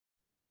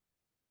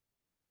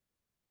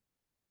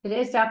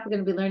Today's daf we're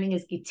going to be learning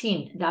is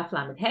Gittin, daf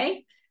lamed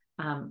hey.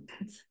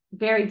 It's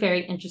very,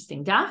 very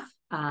interesting daf.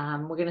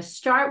 We're going to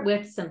start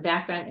with some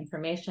background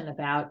information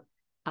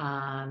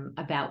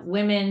about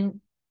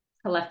women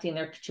collecting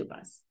their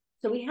ketubas.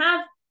 So we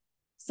have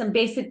some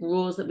basic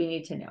rules that we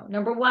need to know.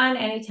 Number one,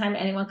 anytime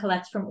anyone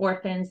collects from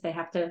orphans, they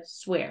have to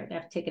swear. They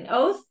have to take an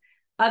oath.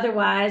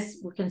 Otherwise,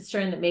 we're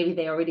concerned that maybe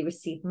they already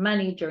received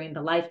money during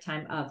the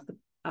lifetime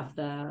of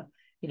the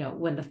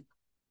when the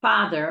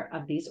father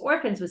of these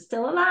orphans was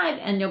still alive,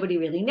 and nobody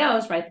really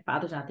knows, right? The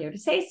father's not there to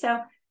say so.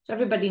 So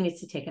everybody needs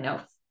to take an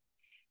oath.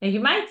 Now you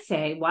might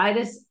say, why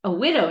does a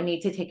widow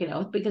need to take an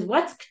oath? Because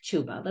what's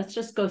ketubah? Let's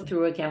just go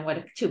through again what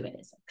a ketubah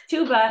is. A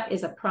ketubah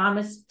is a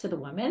promise to the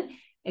woman.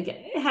 Again,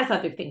 it has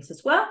other things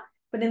as well,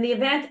 but in the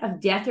event of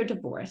death or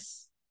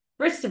divorce,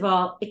 first of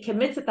all, it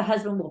commits that the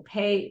husband will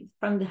pay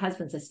from the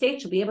husband's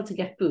estate. She'll be able to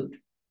get food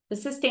to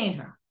sustain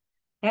her,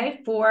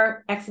 okay,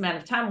 for X amount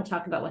of time. We'll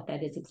talk about what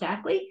that is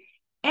exactly.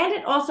 And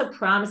it also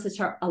promises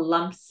her a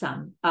lump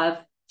sum of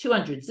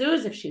 200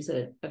 zuz if she's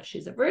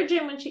a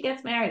virgin when she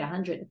gets married,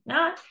 100 if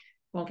not.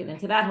 Won't get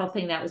into that whole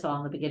thing. That was all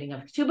in the beginning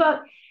of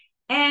ketubot.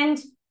 And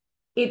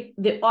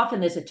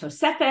often there's a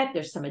tosefet,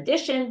 there's some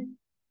addition.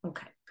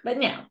 Okay, but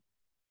now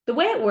the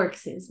way it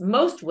works is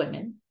most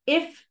women,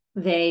 if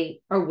they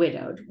are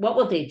widowed, what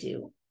will they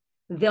do?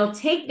 They'll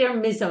take their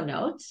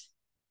mizonot,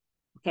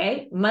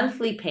 okay,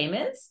 monthly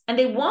payments, and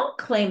they won't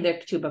claim their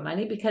ketubah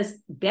money because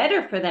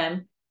better for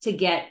them to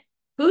get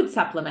food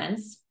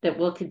supplements that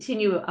will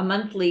continue a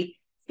monthly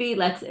fee,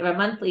 a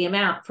monthly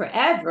amount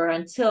forever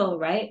until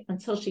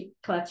she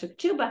collects her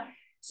ketubah.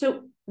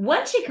 So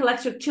once she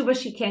collects her ketubah,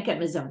 she can't get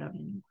mizonot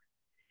anymore.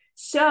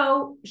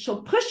 So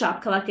she'll push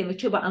up collecting the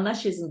ketubah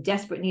unless she's in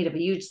desperate need of a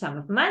huge sum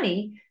of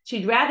money.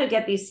 She'd rather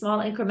get these small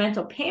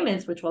incremental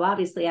payments, which will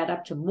obviously add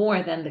up to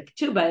more than the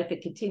ketubah if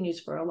it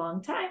continues for a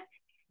long time,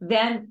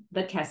 than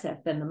the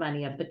kesef, than the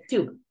money of the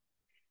ketubah.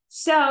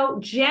 So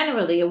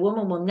generally, a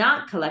woman will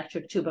not collect her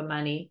ketubah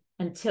money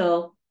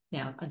until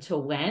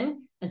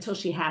when? Until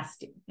she has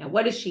to. Now,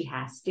 what does she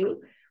has to?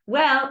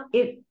 Well,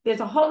 if there's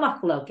a whole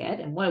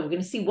machloket, and we're going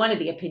to see one of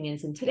the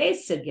opinions in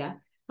today's sugya,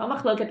 a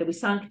machloket that we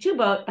saw in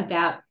ketubot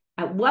about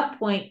at what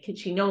point could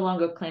she no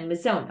longer claim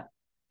mizonah?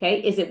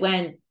 Okay, is it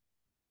when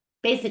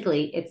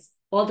basically it's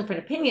all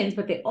different opinions,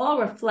 but they all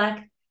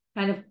reflect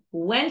kind of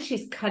when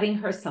she's cutting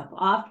herself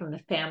off from the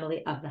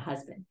family of the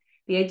husband.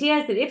 The idea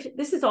is that if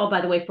this is all,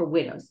 by the way, for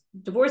widows,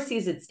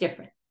 divorcees, it's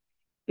different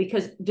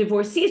because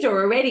divorcees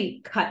are already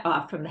cut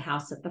off from the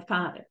house of the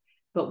father.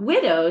 But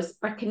widows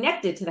are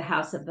connected to the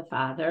house of the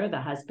father,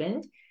 the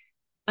husband,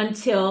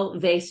 until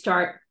they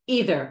start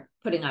either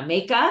putting on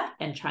makeup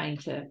and trying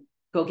to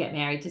go get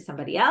married to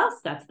somebody else.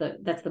 That's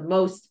the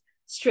most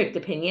strict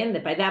opinion,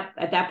 that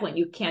at that point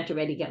you can't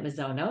already get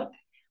mizonot.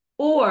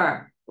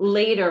 Or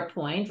later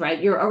point,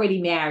 right? You're already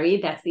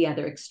married. That's the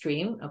other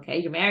extreme.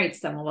 Okay, you're married to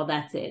someone. Well,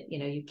 that's it.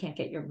 You can't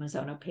get your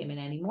mizonot payment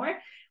anymore.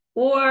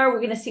 Or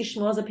we're going to see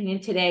Shmuel's opinion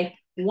today.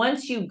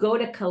 Once you go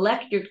to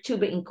collect your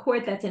ketubah in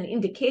court, that's an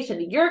indication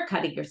that you're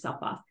cutting yourself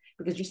off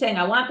because you're saying,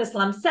 I want this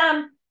lump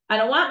sum. I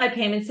don't want my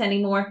payments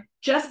anymore.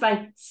 Just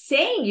by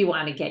saying you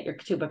want to get your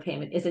ketubah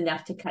payment is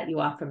enough to cut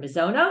you off from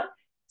mizonot.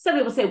 Some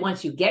people say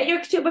once you get your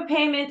ketubah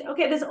payment,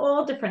 okay, there's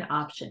all different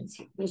options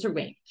here. There's a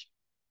range.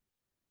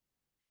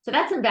 So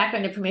that's some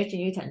background information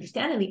you need to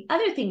understand. And the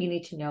other thing you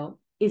need to know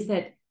is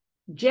that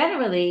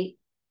generally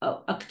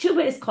a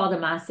ketubah is called a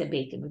maaseh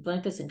beitin. We've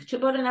learned this in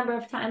ketubot a number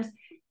of times,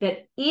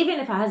 that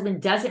even if a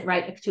husband doesn't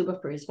write a ketubah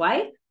for his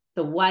wife,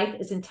 the wife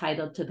is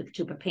entitled to the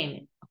ketubah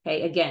payment.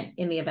 Okay, again,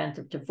 in the event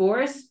of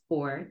divorce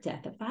or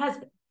death of the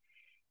husband.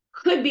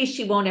 Could be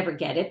she won't ever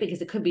get it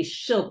because it could be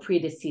she'll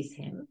predecease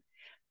him.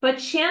 But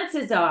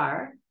chances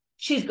are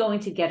she's going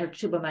to get her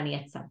ketubah money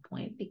at some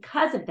point.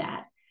 Because of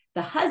that,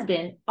 the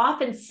husband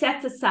often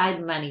sets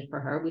aside money for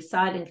her. We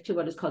saw it in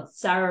ketubah. It's called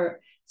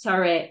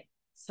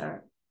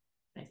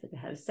I forget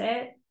how to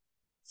say it.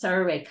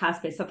 Sarare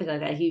kaspe, something like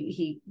that.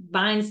 He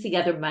binds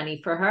together money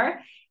for her.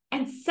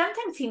 And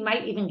sometimes he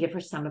might even give her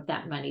some of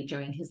that money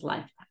during his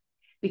lifetime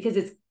because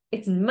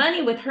it's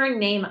money with her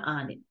name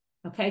on it.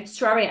 Okay,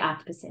 Sarare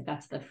atpase,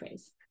 that's the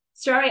phrase.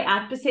 Sarare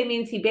atpase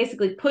means he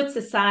basically puts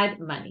aside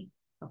money.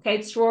 Okay,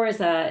 tzror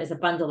is a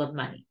bundle of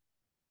money.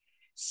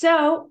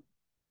 So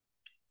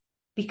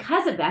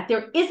because of that,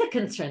 there is a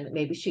concern that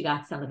maybe she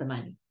got some of the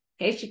money.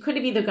 Okay, she could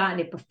have either gotten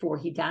it before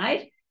he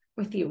died,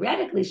 or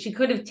theoretically, she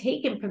could have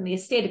taken from the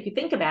estate. If you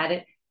think about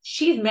it,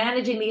 she's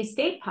managing the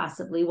estate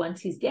possibly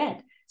once he's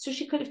dead. So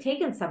she could have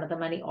taken some of the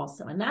money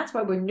also. And that's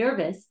why we're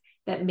nervous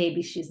that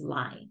maybe she's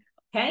lying.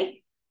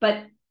 Okay,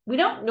 but we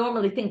don't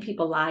normally think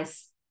people lie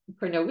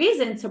for no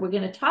reason. So we're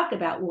going to talk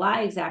about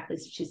why exactly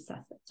she's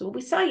suspect. So what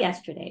we saw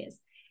yesterday is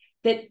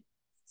that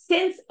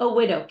since a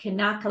widow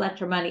cannot collect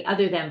her money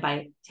other than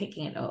by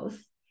taking an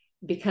oath,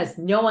 because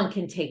no one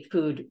can take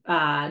food,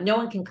 no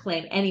one can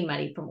claim any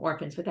money from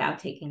orphans without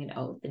taking an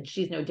oath, and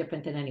she's no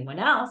different than anyone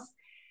else.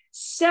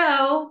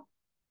 So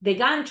they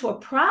got into a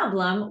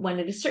problem when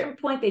at a certain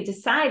point they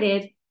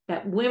decided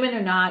that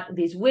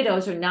these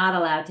widows are not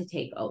allowed to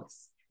take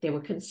oaths. They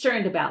were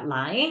concerned about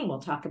lying. We'll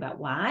talk about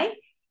why.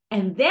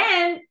 And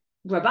then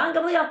Rabban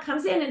Gamliel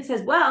comes in and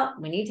says, well,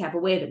 we need to have a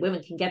way that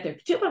women can get their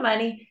ketubah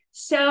money.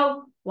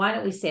 So why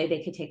don't we say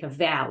they could take a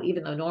vow,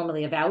 even though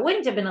normally a vow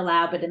wouldn't have been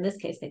allowed, but in this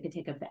case, they could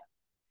take a vow.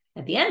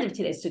 At the end of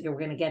today's sugya, we're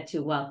going to get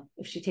to, well,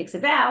 if she takes a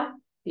vow,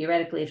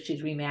 theoretically, if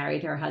she's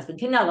remarried, her husband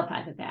can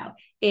nullify the vow.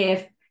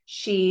 If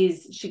she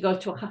goes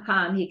to a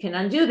chacham, he can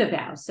undo the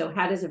vow. So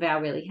how does a vow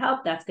really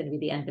help? That's going to be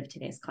the end of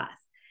today's class.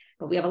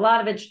 But we have a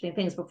lot of interesting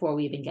things before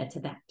we even get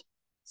to that.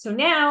 So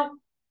now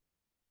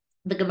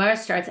the Gemara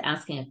starts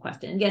asking a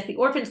question. And yes, the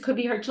orphans could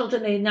be her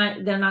children.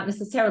 They're not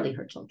necessarily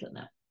her children,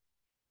 though.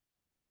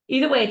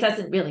 Either way, it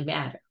doesn't really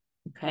matter.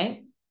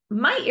 Okay.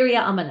 My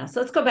area almana.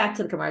 So let's go back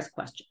to the Gemara's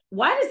question.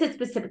 Why does it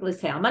specifically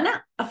say almana?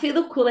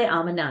 Afilu kule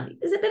almanani.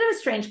 It's a bit of a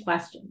strange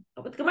question.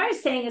 But what the Gemara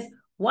is saying is,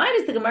 why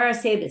does the Gemara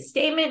say this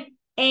statement?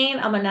 Ain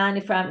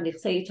almanani from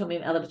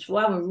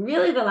when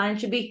really the line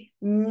should be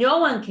no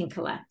one can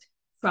collect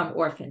from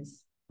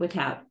orphans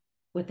without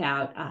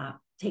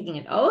taking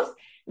an oath.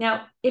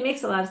 Now, it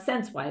makes a lot of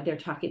sense why they're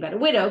talking about a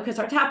widow, because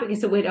our topic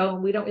is a widow,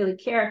 and we don't really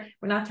care.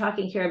 We're not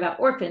talking here about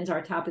orphans.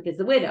 Our topic is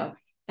the widow.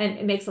 And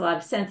it makes a lot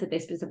of sense that they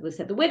specifically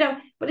said the widow,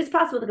 but it's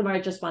possible the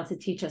Gemara just wants to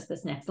teach us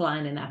this next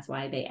line, and that's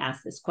why they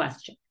asked this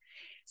question.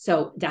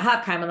 So,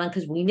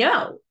 because we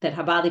know that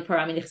Habali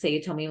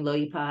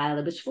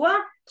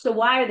so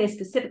why are they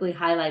specifically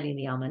highlighting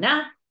the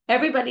almanah?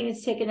 Everybody needs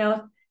to take an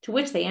oath, to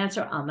which they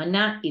answer,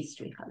 almanah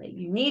istrichale.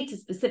 You need to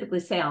specifically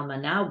say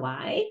almanah.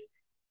 Why?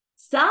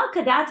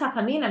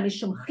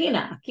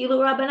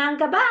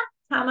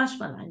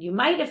 You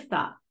might have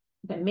thought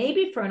that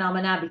maybe for an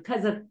almanah,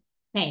 because of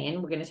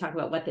pain, we're going to talk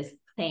about what this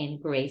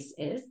pain grace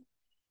is,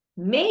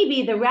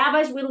 maybe the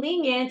rabbis were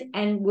lenient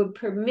and would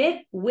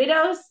permit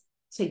widows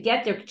to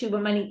get their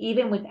ketubah money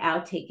even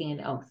without taking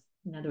an oath.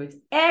 In other words,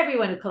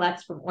 everyone who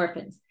collects from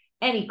orphans,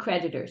 any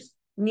creditors,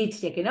 need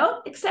to take an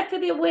oath except for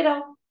the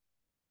widow.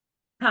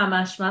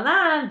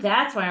 Hamashmalan,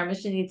 that's why our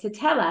mission needs to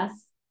tell us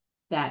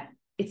that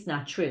it's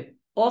not true.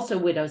 Also,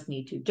 widows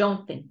need to.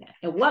 Don't think that.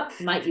 And what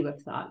might you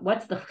have thought?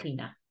 What's the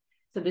china?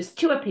 So there's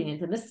two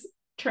opinions, and this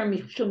term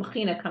mishum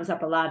china comes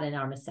up a lot in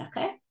our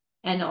Masechet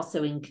and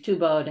also in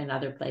ketubot and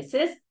other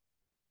places.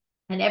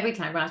 And every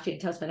time Rashi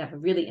and Tosfot have a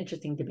really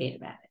interesting debate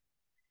about it.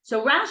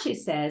 So Rashi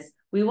says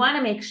we want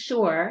to make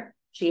sure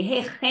the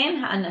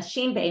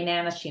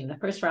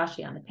first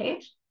Rashi on the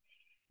page,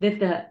 that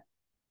the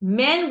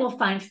men will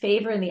find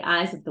favor in the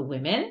eyes of the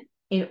women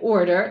in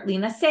order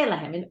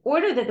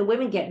that the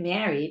women get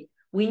married.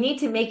 We need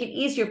to make it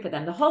easier for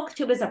them. The whole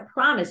ketubah is a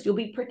promise. You'll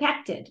be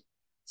protected.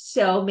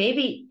 So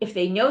maybe if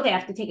they know they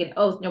have to take an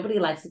oath, nobody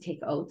likes to take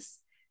oaths.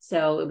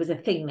 So it was a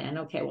thing then.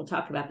 Okay, we'll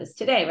talk about this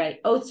today, right?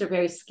 Oaths are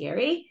very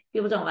scary.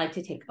 People don't like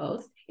to take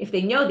oaths. If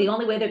they know the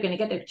only way they're going to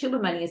get their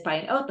ketubah money is by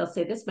an oath, they'll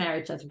say this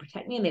marriage doesn't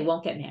protect me, and they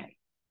won't get married.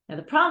 Now,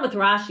 the problem with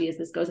Rashi is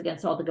this goes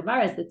against all the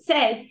Gemaras that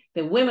say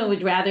that women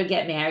would rather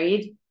get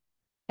married,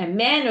 and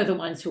men are the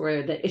ones who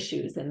are the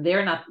issues, and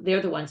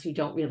they're the ones who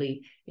don't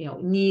really,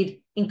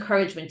 need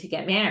encouragement to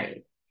get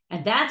married.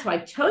 And that's why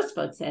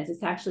Tosfot says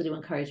it's actually to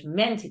encourage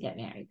men to get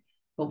married.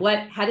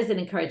 But how does it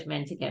encourage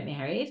men to get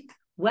married?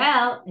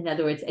 Well, in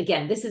other words,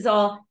 again, this is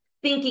all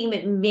thinking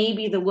that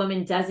maybe the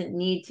woman doesn't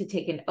need to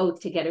take an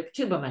oath to get her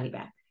ketubah money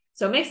back.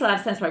 So it makes a lot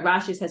of sense why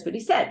Rashi says what he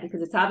said,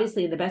 because it's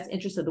obviously in the best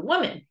interest of the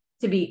woman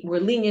to be more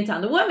lenient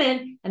on the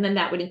woman, and then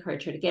that would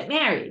encourage her to get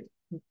married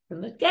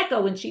from the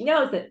get-go when she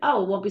knows that, it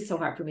won't be so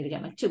hard for me to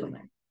get my ketubah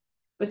money.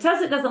 But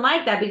Tosfot doesn't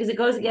like that because it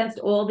goes against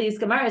all these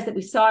Gemaras that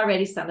we saw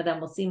already. Some of them,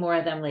 we'll see more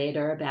of them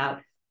later,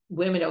 about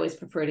women always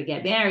prefer to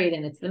get married,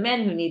 and it's the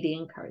men who need the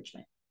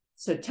encouragement.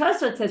 So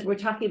Tosfot says we're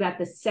talking about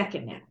the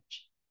second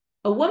marriage.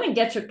 A woman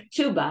gets her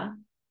ketubah,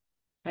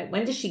 right?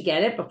 When does she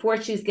get it? Before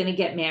she's going to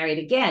get married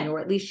again, or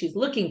at least she's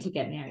looking to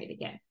get married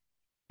again.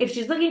 If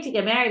she's looking to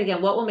get married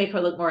again, what will make her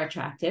look more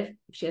attractive?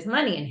 If she has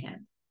money in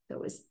hand. So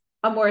it was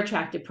a more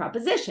attractive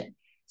proposition.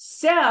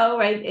 So,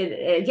 right,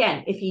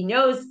 again, if he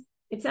knows,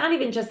 it's not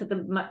even just that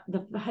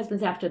the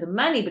husband's after the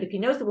money, but if he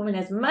knows the woman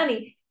has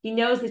money, he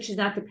knows that she's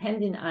not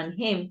dependent on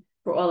him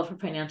for all of her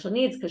financial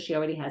needs because she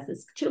already has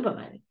this ketubah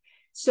money.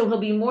 So he'll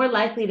be more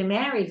likely to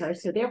marry her.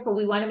 So therefore,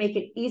 we want to make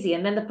it easy.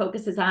 And then the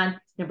focus is on,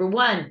 number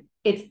one,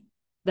 it's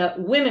the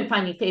women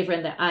finding favor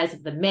in the eyes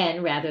of the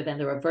men rather than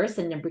the reverse.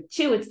 And number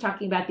two, it's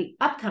talking about the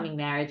upcoming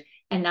marriage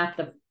and not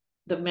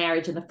the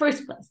marriage in the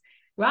first place.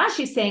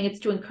 Rashi's saying it's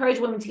to encourage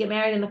women to get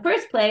married in the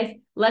first place.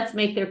 Let's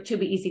make their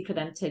ketubah easy for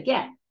them to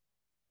get.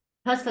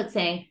 Tosfot's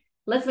saying,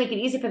 let's make it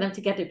easy for them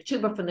to get their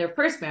ketubah from their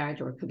first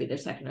marriage, or it could be their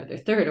second or their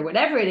third or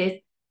whatever it is.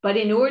 But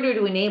in order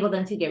to enable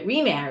them to get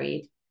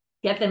remarried,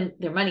 get them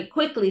their money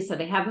quickly so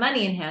they have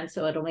money in hand,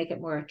 so it'll make it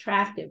more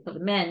attractive for the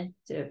men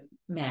to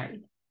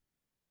marry.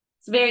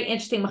 It's a very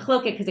interesting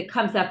machloket because it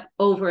comes up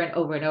over and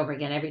over and over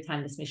again every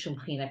time this mishum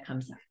china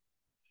comes up.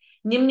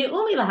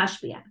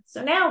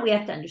 So now we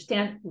have to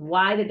understand,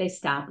 why did they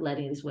stop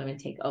letting these women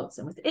take oaths?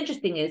 And what's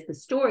interesting is the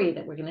story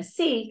that we're going to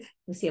see.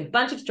 We see a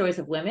bunch of stories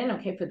of women.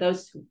 Okay, for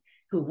those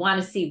who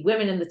want to see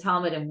women in the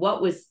Talmud and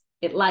what was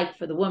it like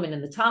for the woman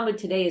in the Talmud?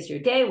 Today is your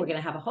day. We're going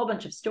to have a whole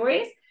bunch of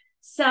stories,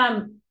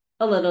 some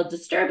a little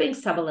disturbing,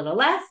 some a little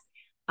less.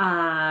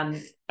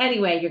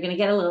 Anyway, you're going to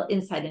get a little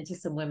insight into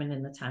some women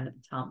in the time of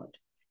the Talmud.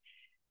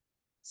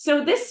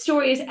 So this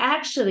story is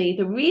actually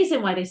the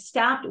reason why they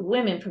stopped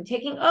women from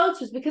taking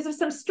oaths was because of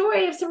some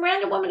story of some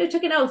random woman who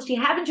took an oath. She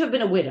happened to have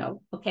been a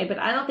widow, okay, but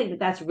I don't think that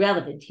that's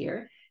relevant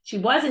here. She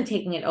wasn't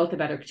taking an oath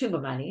about her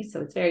ketubah money,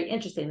 so it's very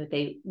interesting that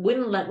they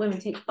wouldn't let women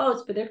take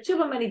oaths for their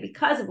ketubah money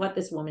because of what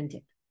this woman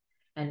did.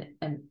 And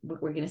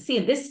what we're going to see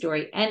in this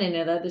story and in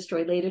another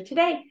story later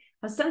today,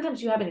 how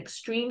sometimes you have an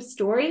extreme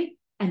story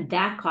and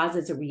that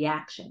causes a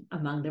reaction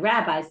among the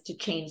rabbis to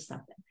change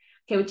something.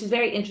 Okay, which is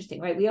very interesting,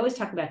 right? We always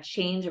talk about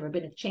change or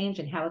rabbinic change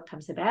and how it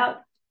comes about.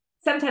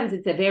 Sometimes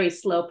it's a very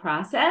slow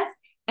process.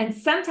 And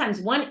sometimes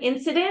one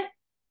incident,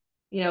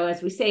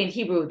 as we say in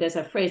Hebrew, there's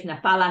a phrase,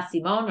 nafal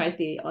asimon, right?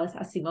 The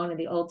asimon in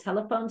the old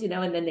telephones,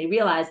 and then they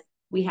realize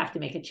we have to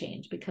make a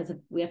change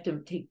we have to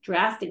take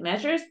drastic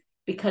measures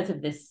because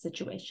of this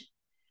situation.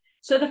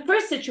 So the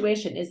first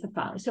situation is the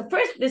following. So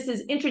first, this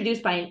is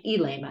introduced by an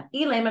ilema.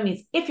 Ilema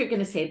means if you're going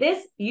to say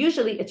this,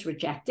 usually it's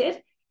rejected.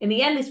 In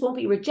the end, this won't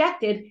be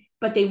rejected,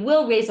 but they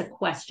will raise a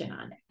question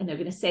on it. And they're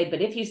going to say,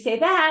 but if you say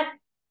that,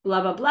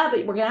 blah, blah, blah, but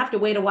we're going to have to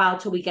wait a while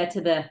till we get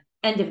to the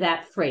end of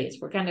that phrase.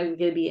 We're going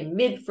to be in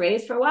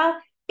mid-phrase for a while.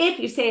 If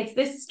you say it's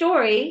this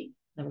story,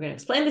 then we're going to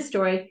explain the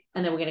story,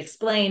 and then we're going to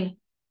explain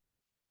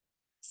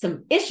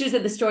some issues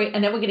of the story,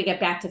 and then we're going to get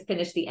back to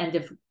finish the end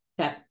of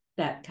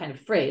that kind of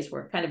phrase.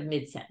 We're kind of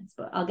mid-sentence,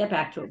 but I'll get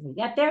back to it when we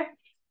get there.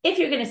 If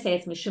you're going to say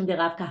it's Mishum de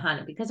Rav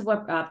Kahana, because of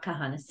what Rav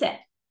Kahana said.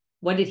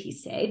 What did he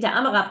say? Da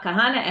Amar Rav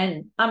Kahana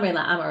and Amar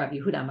La Amar Rav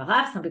Yehuda Amar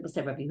Rav. Some people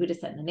say Rav Yehuda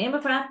said in the name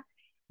of Rav.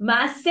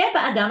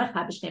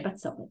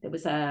 There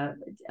was a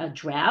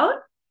drought,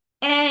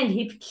 and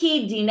he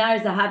keyed dinar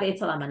zahav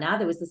etzel amana.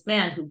 There was this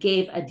man who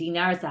gave a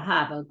dinar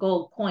zahav, a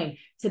gold coin,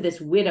 to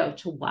this widow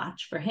to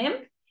watch for him.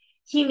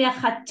 She hid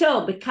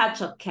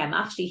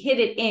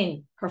it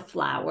in her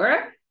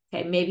flour.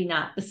 Okay, maybe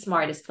not the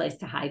smartest place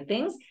to hide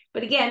things.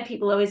 But again,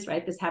 people always,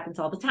 right, this happens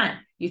all the time.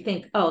 You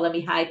think, oh, let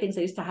me hide things.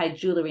 I used to hide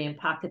jewelry in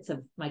pockets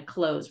of my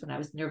clothes. When I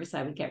was nervous,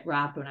 I would get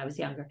robbed when I was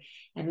younger.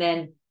 And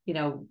then,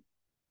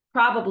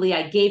 probably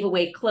I gave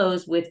away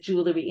clothes with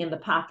jewelry in the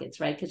pockets,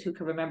 right? Because who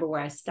can remember where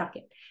I stuck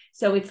it?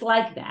 So it's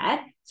like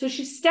that. So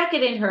she stuck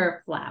it in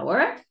her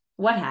flour.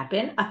 What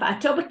happened? By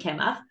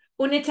the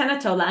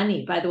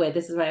way,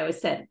 this is what I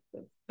always said.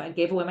 If I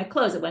gave away my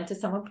clothes, it went to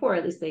someone poor.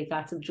 At least they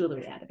got some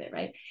jewelry out of it,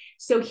 right?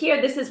 So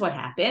here, this is what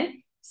happened.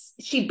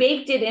 She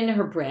baked it in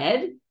her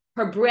bread.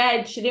 Her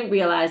bread, she didn't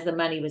realize the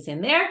money was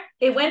in there.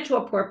 It went to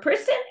a poor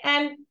person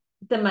and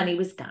the money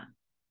was gone.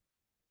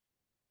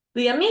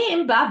 So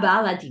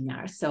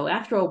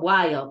after a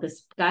while,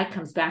 this guy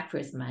comes back for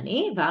his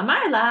money. And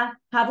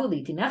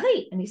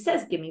he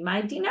says, give me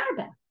my dinar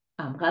back.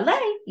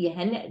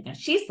 Now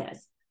she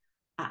says,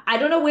 I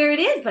don't know where it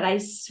is, but I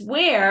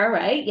swear,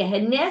 right?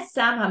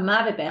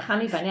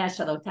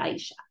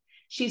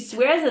 She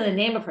swears in the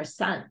name of her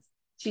sons.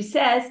 She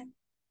says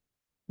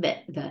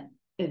that the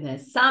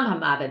sam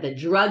hamava, the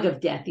drug of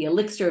death, the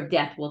elixir of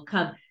death, will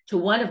come to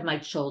one of my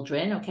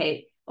children.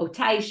 Okay,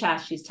 otaisha,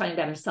 she's talking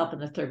about herself in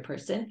the third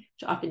person,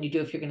 which often you do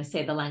if you're going to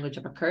say the language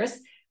of a curse.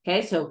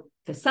 Okay, so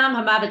the sam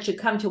hamava should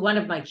come to one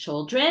of my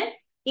children.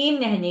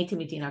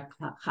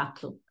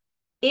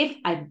 If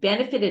I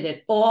benefited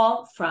at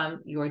all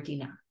from your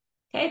dinar.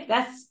 Okay,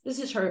 this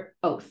is her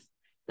oath.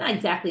 Not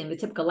exactly in the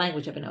typical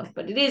language of an oath,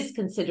 but it is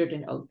considered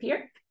an oath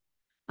here.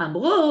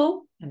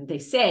 Amru, and they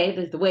say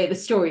that the way the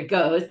story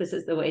goes, this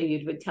is the way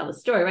you would tell a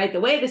story, right?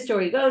 The way the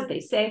story goes, they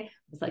say,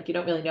 it's like you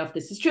don't really know if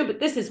this is true, but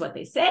this is what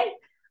they say.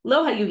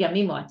 Lo hayu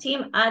yamim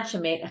moatim ad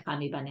shemet echad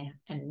mibaneh.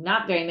 And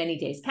not very many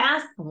days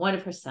passed, and one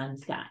of her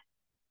sons died.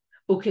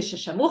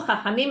 Ukeshashamu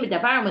chachamim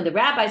medavar. When the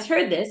rabbis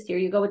heard this, here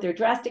you go with their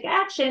drastic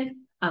action.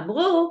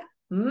 Amru,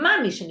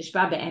 if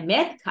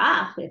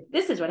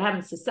this is what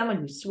happens to someone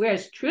who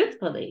swears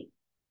truthfully,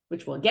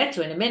 which we'll get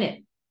to in a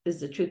minute, this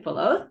is a truthful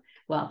oath,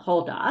 well,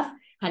 hold off.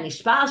 All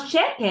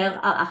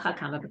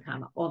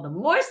the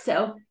more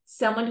so,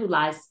 someone who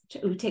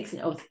takes an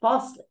oath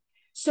falsely.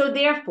 So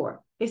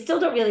therefore, they still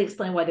don't really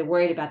explain why they're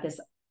worried about this,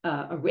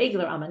 a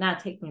regular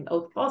almanah taking an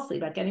oath falsely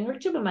about getting her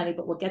ketubah money,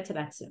 but we'll get to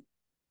that soon.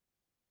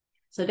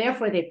 So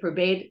therefore, they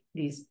forbade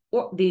these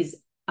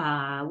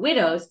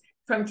widows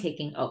from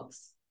taking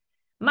oaths.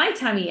 My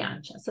Tami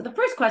Yancha. So the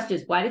first question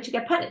is, why did she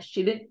get punished?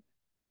 She didn't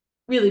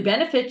really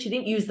benefit. She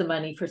didn't use the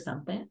money for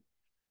something.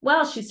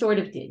 Well, she sort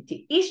of did.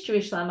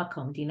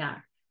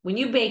 Dinar. When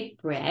you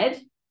bake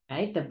bread,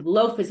 right, the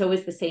loaf is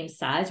always the same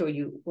size,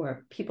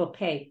 or people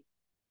pay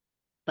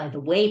by the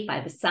weight,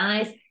 by the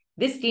size.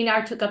 This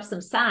dinar took up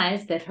some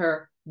size that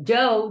her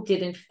dough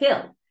didn't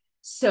fill.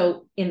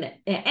 So in the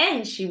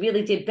end, she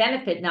really did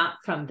benefit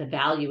not from the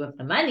value of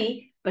the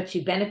money, but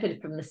she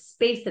benefited from the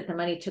space that the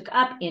money took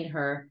up in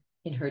her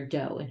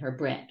dough, in her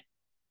bread.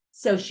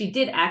 So she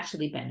did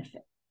actually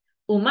benefit.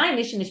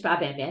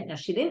 Now,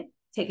 she didn't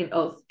take an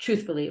oath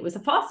truthfully. It was a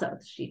false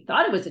oath. She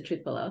thought it was a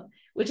truthful oath,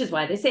 which is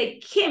why they say,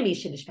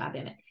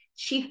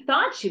 She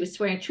thought she was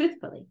swearing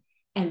truthfully.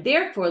 And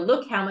therefore,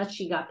 look how much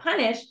she got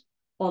punished.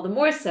 All the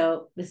more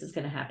so, this is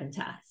going to happen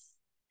to us.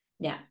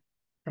 Now,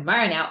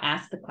 Gemara now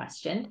asks the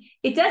question.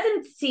 It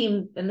doesn't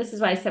seem, and this is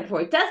why I said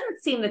before, it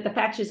doesn't seem that the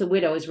fact she's a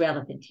widow is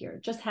relevant here.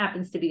 It just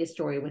happens to be a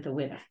story with a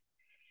widow.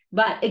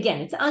 But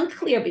again, it's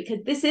unclear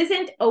because this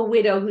isn't a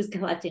widow who's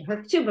collecting her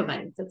ketubah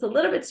money. So it's a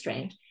little bit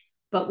strange.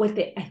 But what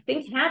I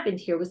think happened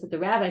here was that the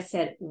rabbi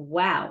said,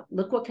 wow,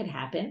 look what could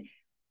happen.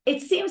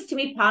 It seems to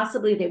me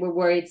possibly they were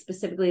worried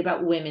specifically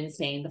about women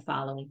saying the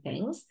following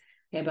things,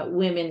 okay, about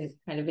women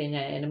kind of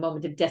in a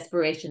moment of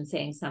desperation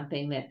saying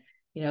something that,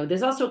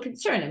 there's also a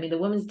concern. I mean, the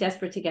woman's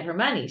desperate to get her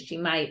money. She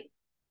might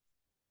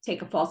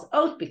take a false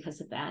oath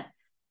because of that.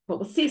 But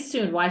we'll see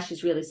soon why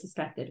she's really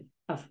suspected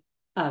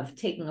of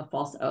taking a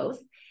false oath.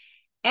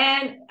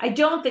 And I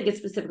don't think it's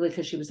specifically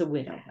because she was a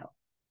widow.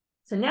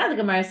 So now the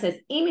Gemara says,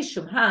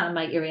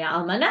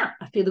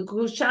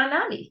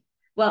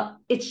 well,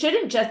 it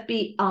shouldn't just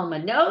be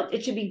almanot,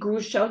 it should be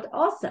grushot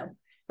also,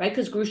 right?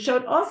 Because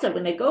grushot also,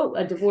 when they go,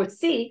 a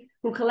divorcee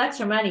who collects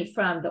her money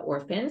from the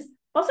orphans,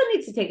 also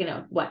needs to take an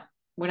oath. What?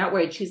 We're not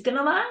worried she's going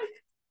to lie?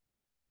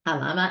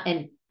 Alama,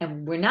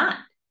 and we're not.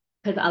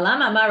 Because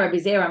alama amar Rabbi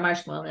Zera amar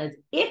Shmuel is,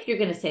 if you're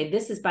going to say,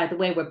 this is, by the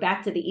way, we're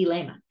back to the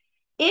ilema.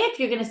 If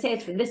you're going to say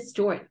it's from this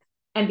story,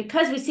 and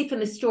because we see from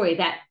the story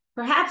that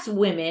perhaps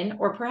women,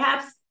 or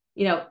perhaps,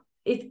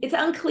 it's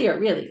unclear,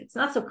 really. It's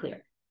not so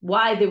clear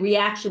why the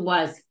reaction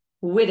was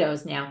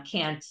widows now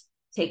can't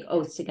take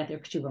oaths to get their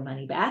ketubah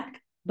money back.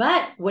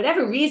 But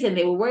whatever reason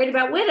they were worried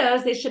about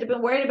widows, they should have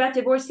been worried about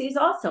divorcees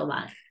also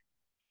lying.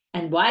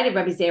 And why did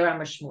Rabbi Zera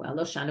amar Shmuel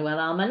lo shanu el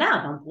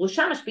almana?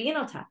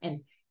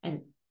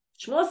 And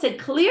Shmuel said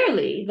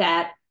clearly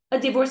that a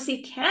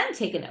divorcee can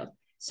take an oath.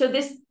 So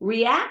this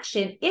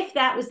reaction, if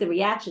that was the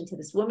reaction to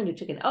this woman who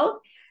took an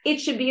oath, it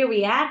should be a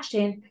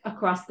reaction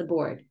across the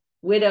board.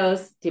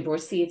 Widows,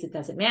 divorcees, it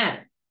doesn't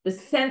matter. The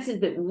sense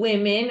is that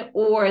women,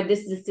 or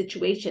this is a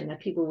situation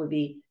that people would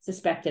be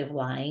suspected of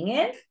lying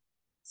in.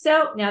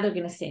 So now they're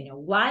going to say, no,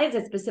 why is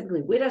it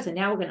specifically widows? And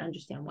now we're going to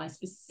understand why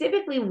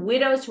specifically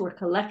widows who are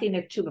collecting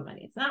their ketubah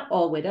money. It's not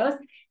all widows.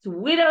 It's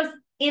widows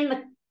in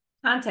the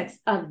context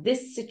of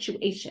this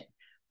situation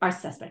are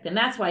suspect. And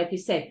that's why if you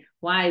say,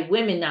 why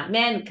women, not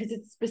men? Because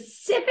it's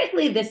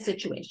specifically this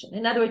situation.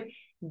 In other words,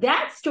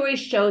 that story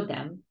showed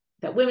them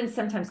that women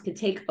sometimes could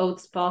take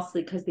oaths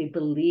falsely because they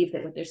believe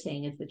that what they're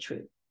saying is the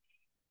truth.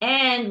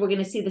 And we're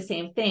going to see the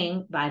same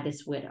thing by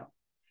this widow.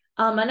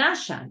 And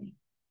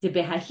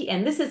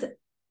this is,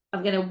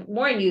 I'm going to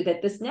warn you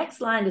that this next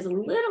line is a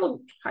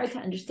little hard to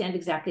understand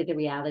exactly the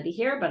reality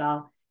here, but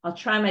I'll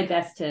try my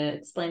best to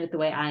explain it the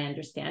way I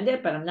understand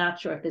it, but I'm not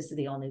sure if this is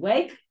the only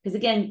way, because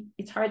again,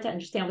 it's hard to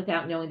understand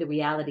without knowing the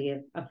reality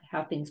of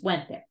how things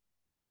went there.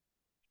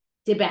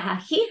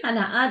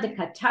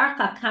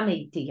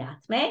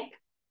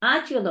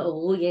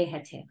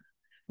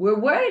 We're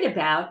worried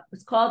about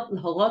what's called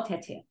l'holot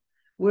heter.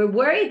 We're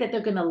worried that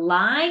they're going to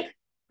lie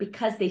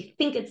because they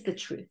think it's the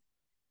truth.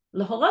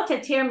 L'holot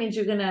heter means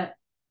you're going to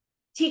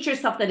teach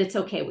yourself that it's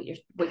okay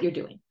what you're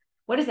doing.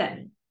 What does that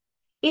mean?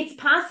 It's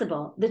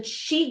possible that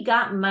she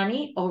got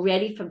money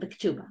already from the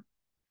ketubah.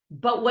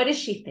 But what does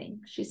she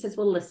think? She says,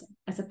 well, listen,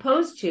 as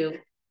opposed to,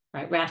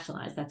 right,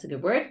 rationalize, that's a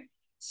good word.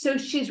 So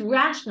she's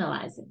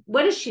rationalizing.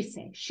 What does she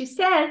say? She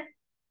said,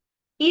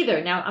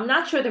 either, now I'm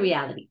not sure the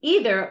reality,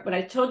 either what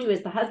I told you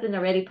is the husband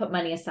already put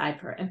money aside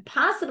for her and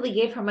possibly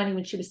gave her money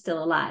when she was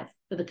still alive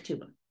for the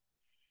ketubah.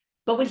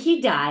 But when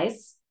he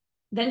dies,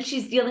 then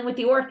she's dealing with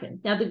the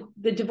orphans. Now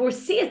the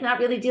divorcee is not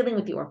really dealing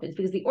with the orphans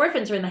because the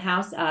orphans are in the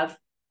house of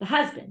the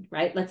husband,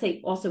 right? Let's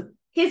say also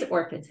his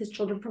orphans, his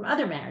children from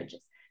other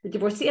marriages. The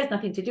divorcee has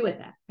nothing to do with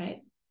that, right?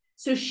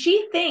 So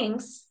she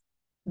thinks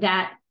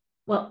that,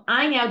 well,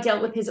 I now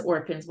dealt with his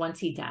orphans once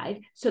he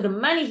died. So the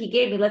money he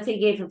gave me, let's say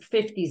he gave her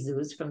 50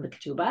 zuz from the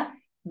ketubah,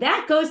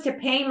 that goes to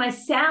paying my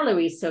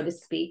salary, so to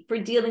speak, for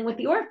dealing with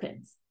the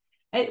orphans.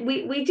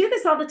 We do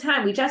this all the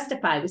time. We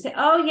justify. We say,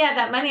 oh yeah,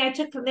 that money I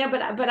took from there,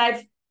 but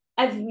I've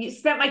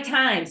spent my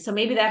time. So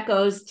maybe that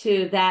goes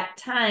to that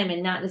time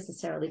and not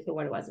necessarily for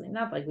what it was. I mean,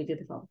 not like we do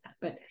this all the time,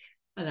 but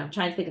I don't know, I'm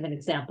trying to think of an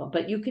example.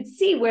 But you could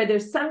see where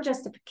there's some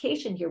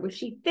justification here where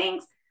she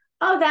thinks,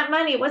 oh, that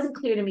money, it wasn't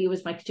clear to me it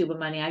was my ketubah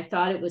money. I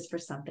thought it was for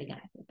something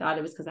else. I thought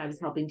it was because I was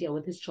helping deal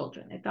with his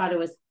children. I thought it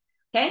was,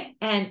 okay?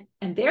 And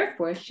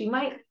therefore, she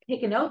might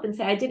take an oath and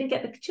say, I didn't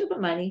get the ketubah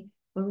money,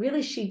 when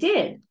really she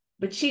did.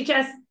 But she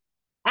just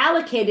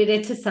allocated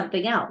it to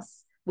something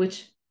else,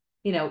 which,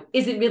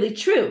 isn't really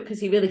true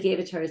because he really gave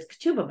it to her as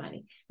ketubah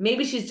money.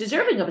 Maybe she's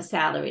deserving of a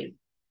salary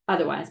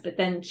otherwise, but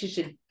then she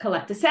should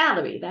collect a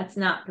salary. That's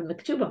not from the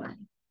ketubah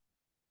money.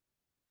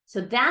 So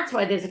that's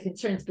why there's a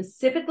concern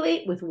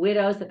specifically with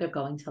widows that they're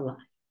going to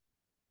lie.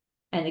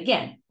 And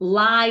again,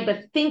 lie,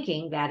 but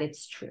thinking that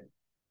it's true.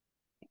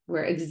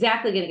 We're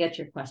exactly going to get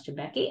your question,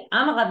 Becky.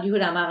 Amar Rav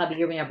Yehuda, Amar Rabbi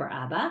Yirmiyah bar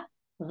Abba.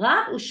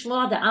 Rav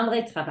u'Shmuel da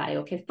Amrei Travai.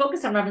 Okay,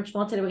 focus on Rav and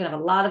Shmuel today. We're going to have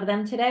a lot of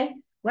them today.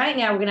 Right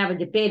now, we're going to have a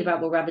debate about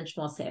what Rav and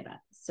Shmuel say about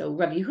this. So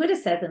Rabbi Yehuda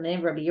says in the name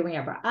of Rabbi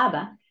Yirmiyah bar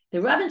Abba,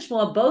 The Rav and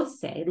Shmuel both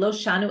say, Lo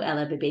shanu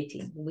ela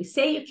bebeitin. When we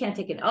say you can't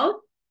take an oath,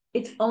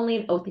 it's only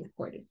an oath in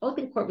court. An oath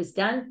in court was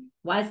done.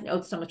 Why is an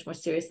oath so much more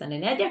serious than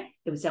an neder?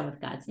 It was done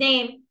with God's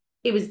name.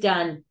 It was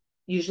done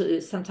usually,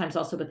 sometimes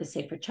also with the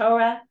Sefer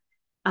Torah.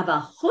 But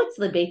Rav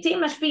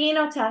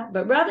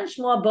and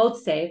Shmuel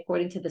both say,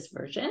 according to this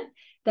version,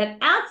 that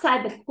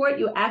outside the court,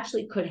 you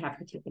actually could have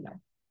her take an oath.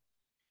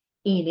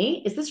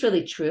 Ini, is this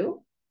really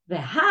true? We're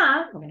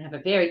going to have a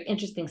very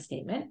interesting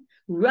statement.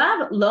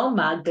 Rav lo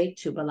mag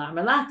ketubah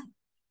la.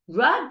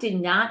 Rav did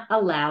not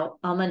allow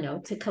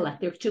almanot to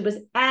collect their ketubas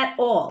at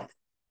all.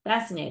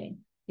 Fascinating.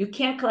 You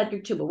can't collect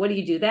your ketubah. What do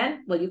you do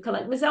then? Well, you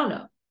collect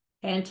mizono,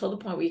 okay, until the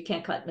point where you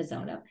can't collect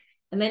mizono,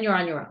 and then you're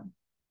on your own.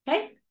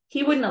 Okay,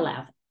 he wouldn't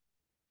allow it.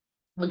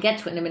 We'll get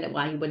to it in a minute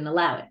why he wouldn't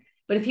allow it.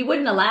 But if he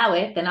wouldn't allow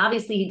it, then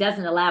obviously he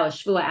doesn't allow a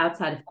shvua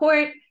outside of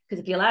court, because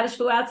if he allowed a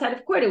shvua outside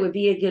of court, it would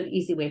be a good,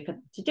 easy way for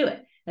them to do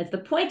it. That's the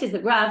point, is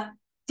that Rav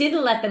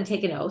didn't let them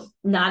take an oath,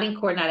 not in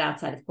court, not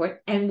outside of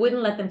court, and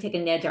wouldn't let them take a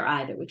neder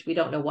either, which we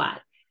don't know why.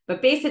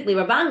 But basically,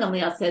 Rabban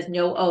Gamliel says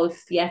no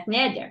oaths, yes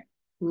neder.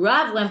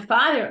 Rav went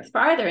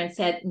farther and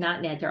said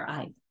not neder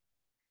either.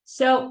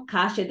 So,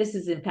 Kasha, this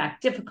is in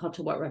fact difficult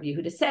to what Rav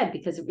Yehuda said,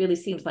 because it really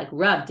seems like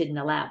Rav didn't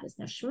allow this.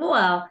 Now,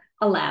 Shmuel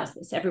allows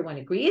this. Everyone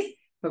agrees.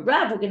 But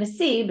Rav, we're going to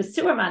see,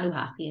 B'surah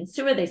manuhachi. In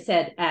Surah, they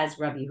said, as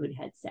Rav Yehuda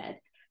had said.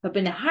 But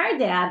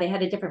b'nehardea, they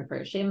had a different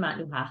version,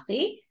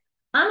 manuhachi.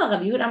 Amar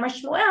Rav Yehuda, Amar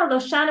Shmuel, lo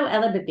shanu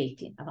ela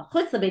bebeitin.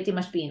 Chutz lebeitin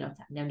mashbi'in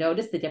otam. Now,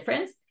 notice the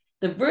difference.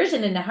 The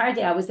version in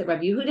Nehardea was that Rav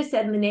Yehuda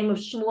said in the name of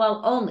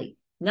Shmuel only,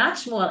 not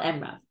Shmuel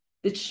and Rav.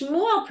 That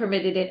Shmuel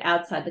permitted it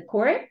outside the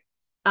court.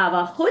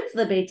 Chutz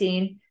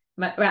lebeitin,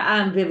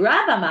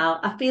 v'Rav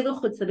amal, afilu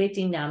chutz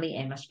lebeitin nami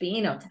en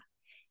mashbi'in otam.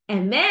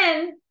 And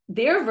then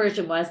their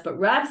version was, but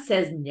Rav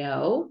says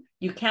no,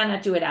 you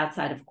cannot do it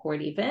outside of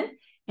court even.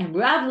 And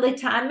Rav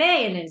letameh,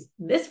 and in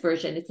this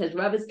version it says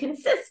Rav is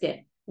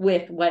consistent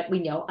with what we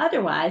know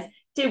otherwise.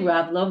 De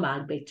Rav lo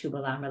mag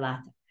ketubah la.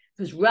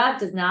 Because Rav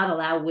does not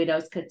allow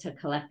widows to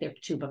collect their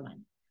ketubah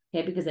money,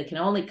 okay? Because they can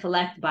only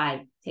collect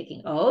by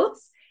taking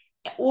oaths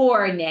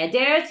or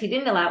neders. He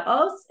didn't allow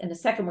oaths. In a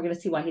second, we're going to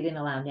see why he didn't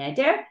allow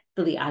neder.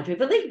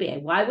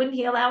 Why wouldn't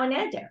he allow a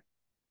neder?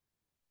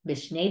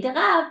 Bishnei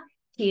derav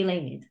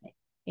kilei nidre.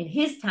 In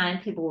his time,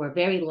 people were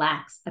very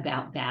lax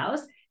about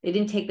vows. They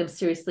didn't take them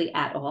seriously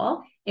at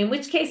all. In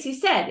which case, he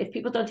said, if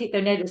people don't take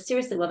their neder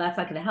seriously, well, that's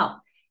not going to help.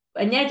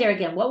 A neder,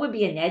 again, what would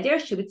be a neder?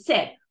 She would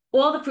say,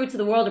 all the fruits of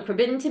the world are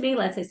forbidden to me.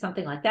 Let's say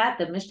something like that.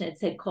 The Mishnah had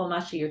said, Kol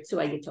masha yirtzu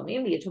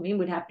yitomim. The Yitomim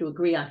would have to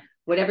agree on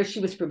whatever she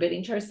was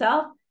forbidding to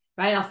herself,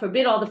 right? I'll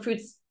forbid all the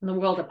fruits in the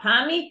world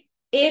upon me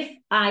if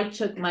I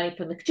took money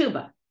from the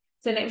ketubah.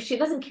 So if she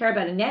doesn't care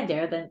about a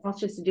neder, then all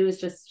she has to do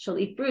is she'll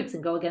eat fruits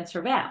and go against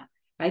her vow,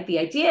 right? The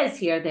idea is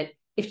here that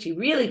if she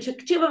really took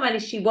ketubah money,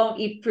 she won't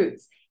eat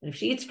fruits. And if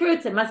she eats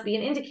fruits, it must be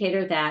an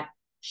indicator that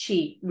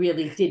she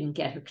really didn't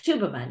get her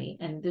ketubah money.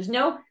 And there's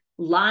no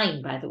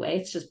lying, by the way,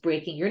 it's just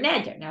breaking your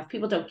neder. Now, if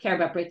people don't care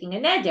about breaking a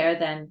neder,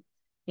 then,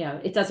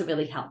 it doesn't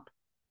really help.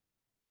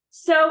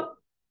 So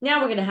now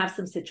we're going to have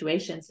some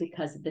situations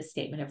because of this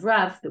statement of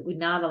Rav that would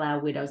not allow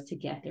widows to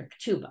get their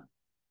ketubah.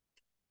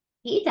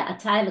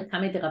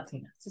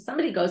 So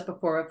somebody goes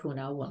before Rav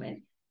Huna, a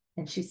woman,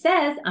 and she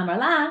says,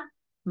 Amarla,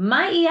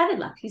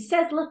 he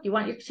says, look, you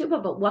want your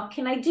ketubah, but what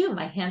can I do?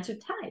 My hands are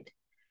tied.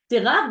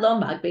 I'm not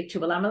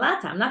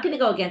going to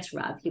go against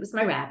Rav. He was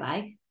my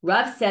rabbi.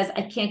 Rav says,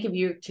 I can't give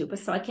you your ketubah,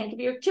 so I can't give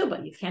you your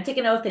ketubah. You can't take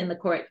an oath in the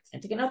court. You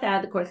can't take an oath out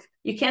of the court.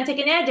 You can't take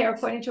an neder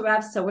according to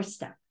Rav, so we're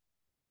stuck.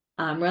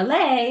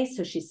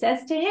 So she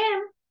says to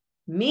him,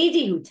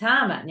 Midi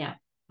hutama. Now,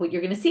 what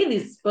you're going to see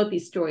in both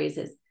these stories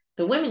is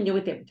the women knew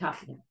what they were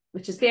talking about,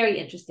 which is very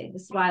interesting.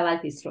 This is why I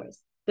like these stories.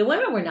 The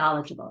women were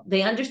knowledgeable.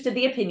 They understood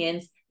the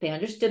opinions. They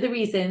understood the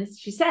reasons.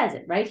 She says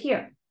it right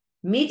here.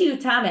 What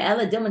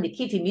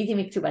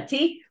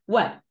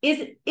is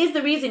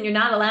the reason you're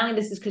not allowing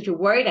this is because you're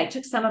worried I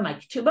took some of my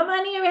ketubah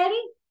money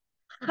already?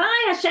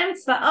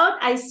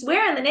 I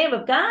swear in the name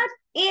of God.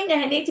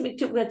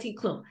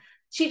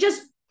 She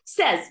just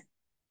says,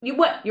 you're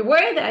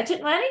worried that I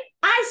took money?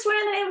 I swear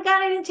in the name of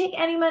God I didn't take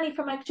any money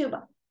from my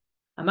ketubah.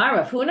 Amar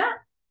Rav Huna,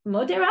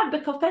 Moderav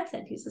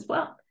bekofetzet. He says,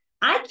 well,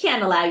 I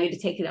can't allow you to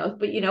take an oath,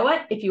 but you know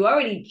what? If you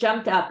already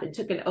jumped up and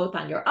took an oath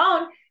on your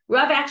own,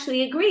 Rav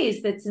actually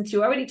agrees that since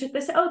you already took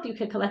this oath, you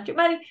can collect your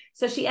money.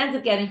 So she ends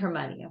up getting her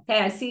money.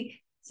 Okay, I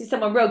see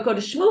someone wrote, go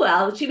to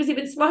Shmuel. She was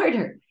even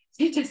smarter.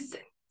 She just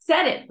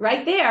said it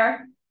right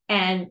there.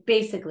 And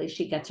basically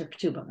she gets her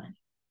ketubah money.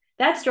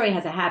 That story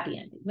has a happy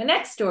ending. The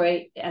next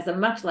story has a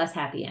much less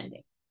happy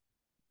ending.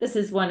 This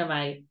is one of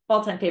my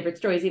all-time favorite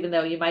stories, even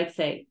though you might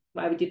say,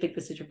 why would you think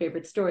this is your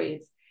favorite story?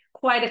 It's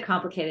quite a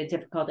complicated,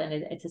 difficult, and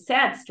it's a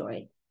sad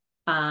story.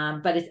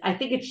 But I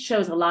think it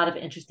shows a lot of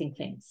interesting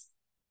things.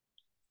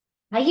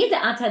 So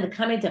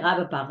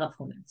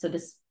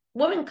this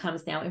woman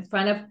comes now in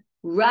front of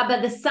Rabba,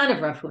 the son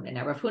of Rav Huna.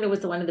 Now, Rav Huna was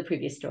the one in the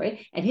previous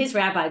story, and his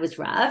rabbi was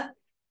Rav,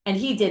 and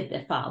he did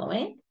the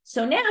following.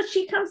 So now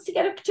she comes to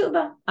get her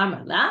ketubah.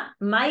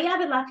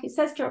 Amarla, he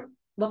says to her,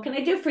 what can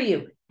I do for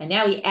you? And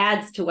now he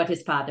adds to what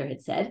his father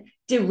had said.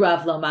 Did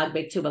Rav lo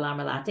magbek ketubah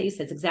l'marlata? He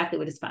says exactly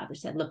what his father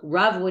said. Look,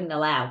 Rav wouldn't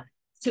allow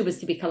ketubas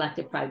to be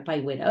collected by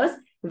widows.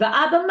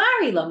 Va'aba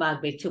mari lo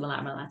magbek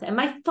ketubah l'marlata. And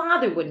my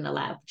father wouldn't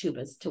allow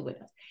ketubas to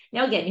widows.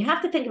 Now, again, you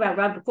have to think about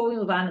Rav before we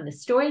move on in the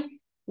story.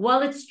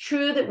 While it's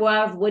true that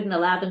Rav wouldn't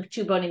allow them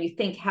ketubot, and you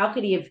think, how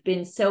could he have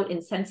been so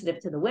insensitive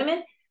to the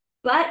women?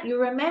 But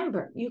you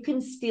remember, you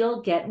can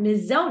still get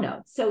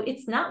mizonot. So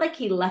it's not like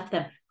he left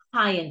them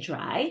high and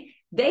dry.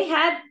 They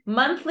had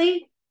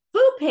monthly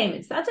food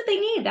payments. That's what they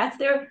need. That's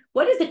their,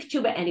 what is a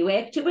ketubah anyway?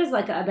 A ketubah is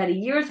like about a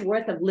year's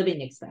worth of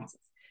living expenses.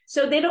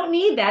 So they don't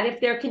need that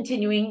if they're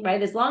continuing,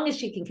 right? As long as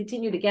she can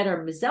continue to get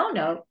her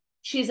mizonot,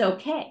 she's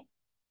okay.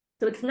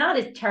 So it's not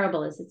as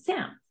terrible as it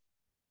sounds.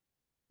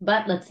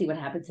 But let's see what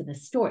happens in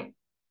this story.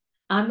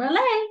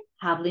 Amrale,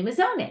 havli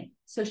mizone.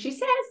 So she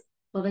says,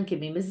 well, then give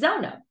me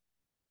mizonot.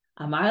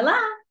 Amarla,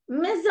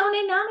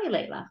 mizone nami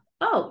leila.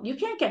 Oh, you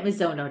can't get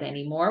mizonot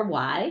anymore.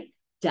 Why?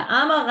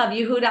 Da'ama Rav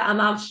Yehuda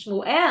Amar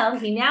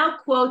Shmuel. He now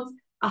quotes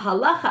a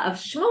halacha of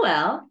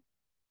Shmuel.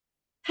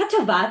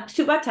 Hatavat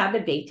ketubata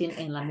bebeitin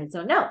ein la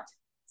mizonot.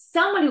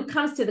 Someone who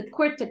comes to the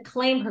court to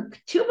claim her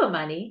ketubah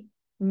money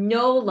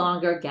no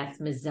longer gets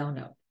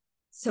mizonot.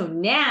 So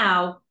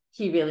now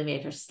he really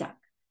made her stuck.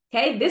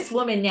 Okay, this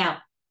woman now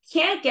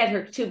can't get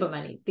her ketubah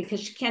money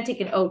because she can't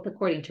take an oath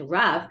according to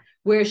Rav,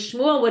 where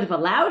Shmuel would have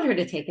allowed her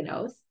to take an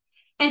oath,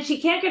 and she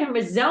can't get her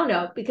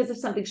mizonot because of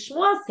something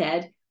Shmuel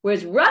said,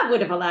 whereas Rav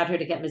would have allowed her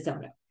to get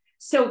mizonot.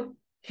 So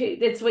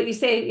it's what you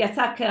say,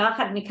 yatzak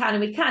kerachad mikan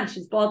and mikan.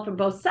 She's bald from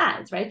both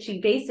sides, right? She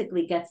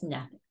basically gets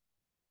nothing.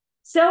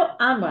 So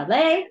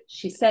Amrale,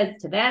 she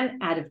says to them,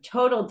 out of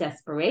total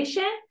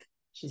desperation,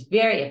 she's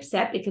very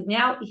upset because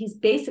now he's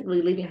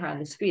basically leaving her on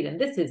the street, and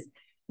this is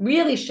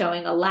really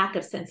showing a lack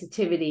of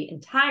sensitivity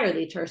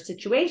entirely to her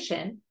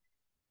situation.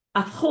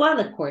 Afchoa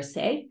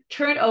lekorse,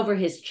 turn over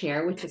his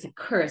chair, which is a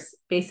curse,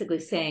 basically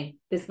saying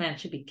this man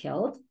should be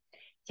killed.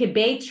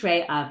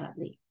 Tibeitre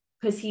avali,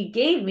 because he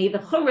gave me the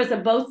churras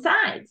of both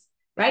sides,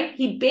 right?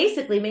 He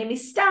basically made me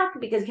stuck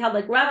because he held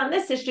like Rav on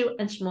this issue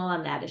and Shmuel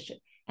on that issue.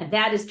 And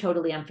that is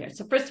totally unfair.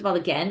 So first of all,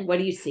 again, what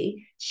do you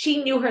see?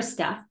 She knew her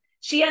stuff.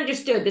 She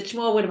understood that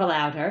Shmuel would have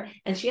allowed her,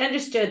 and she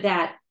understood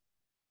that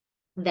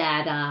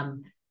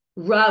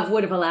Rav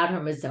would have allowed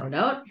her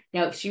mizonot.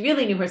 Now, if she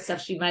really knew her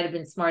stuff, she might have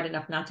been smart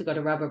enough not to go to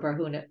Rabba,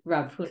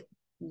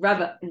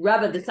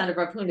 the son of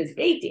Rav Huna's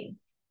beitin.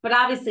 But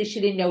obviously,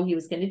 she didn't know he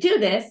was going to do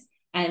this,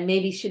 and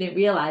maybe she didn't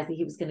realize that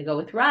he was going to go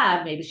with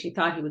Rav. Maybe she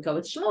thought he would go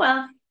with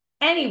Shmuel.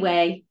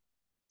 Anyway,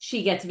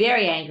 she gets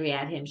very angry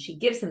at him. She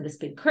gives him this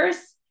big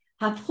curse.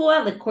 They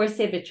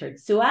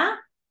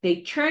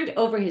turned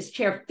over his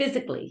chair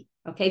physically,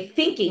 okay,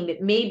 thinking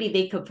that maybe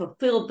they could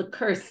fulfill the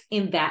curse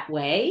in that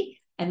way,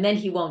 and then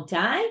he won't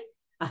die.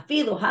 But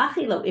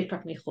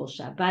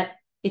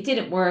it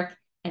didn't work.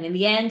 And in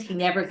the end, he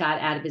never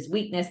got out of his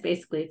weakness.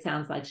 Basically, it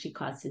sounds like she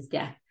caused his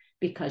death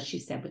because she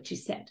said what she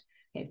said.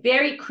 Okay,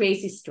 very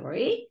crazy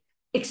story.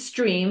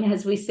 Extreme,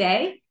 as we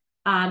say.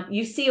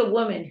 You see a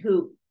woman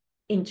who,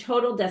 in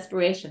total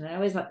desperation, and I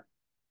always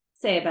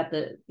say about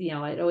it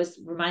always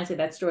reminds me of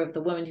that story of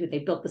the woman who they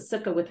built the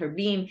sukkah with her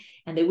beam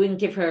and they wouldn't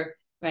give her,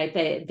 right?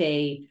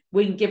 They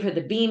wouldn't give her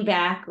the beam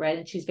back, right?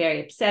 And she's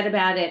very upset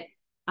about it.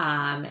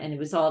 And it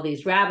was all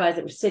these rabbis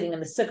that were sitting in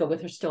the sukkah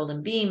with her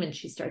stolen beam, and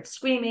she starts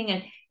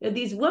screaming. And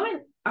these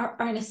women are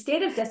in a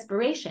state of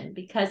desperation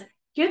because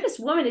here this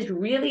woman is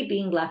really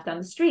being left on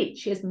the street.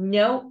 She has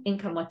no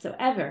income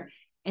whatsoever,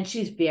 and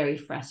she's very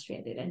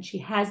frustrated, and she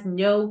has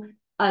no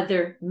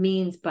other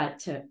means but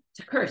to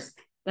curse.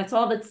 That's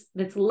all that's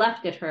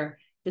left at her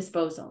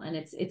disposal, and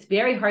it's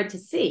very hard to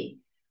see.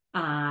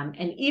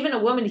 And even a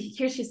woman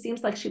here, she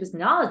seems like she was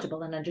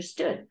knowledgeable and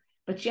understood.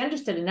 But she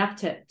understood enough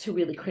to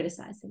really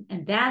criticize him.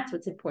 And that's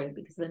what's important,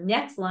 because the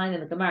next line in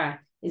the Gemara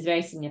is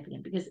very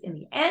significant, because in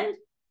the end,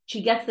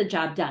 she gets the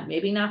job done.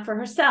 Maybe not for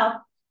herself,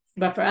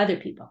 but for other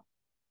people.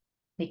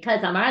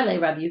 Because Amar le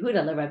Rav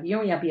Yehuda le Rav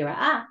Yirmiyah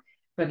Bira'ah,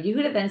 Rav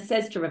Yehuda then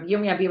says to Rav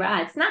Yirmiyah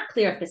Bira'ah, it's not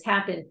clear if this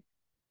happened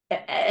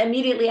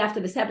immediately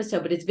after this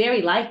episode, but it's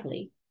very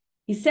likely.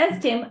 He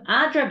says to him,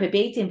 Adra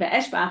bebeitin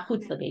ve'esh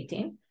ba'achutz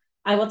lebeitin.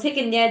 I will take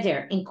a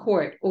neder in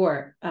court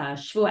or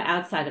shvua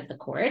outside of the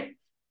court.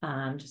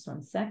 Just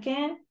one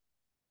second.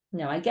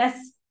 No, I guess,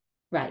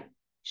 right.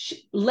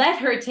 Let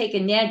her take a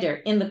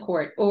neder in the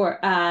court or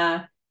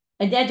a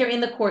neder in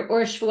the court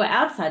or a shvua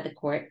outside the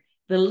court.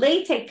 The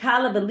late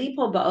kala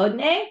v'lipo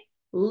ba'odne.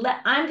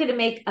 I'm going to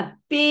make a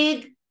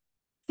big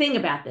thing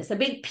about this, a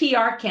big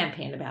PR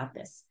campaign about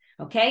this.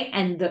 Okay.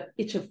 And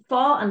it should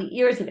fall on the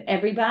ears of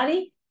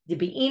everybody.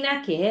 Because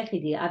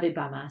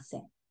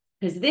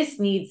this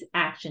needs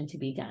action to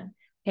be done.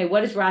 Okay.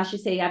 What does Rashi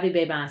say?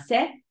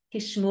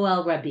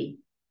 Shmuel Rabbi.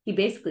 He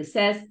basically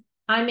says,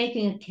 I'm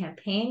making a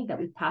campaign that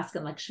we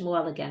paskin like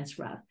Shmuel against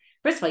Rav.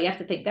 First of all, you have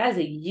to think that is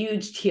a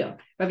huge deal.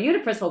 Rav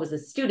Yehuda, first of all, was a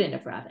student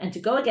of Rav. And to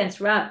go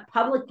against Rav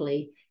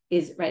publicly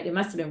is, right, it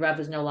must have been Rav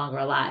was no longer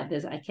alive.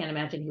 I can't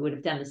imagine he would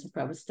have done this if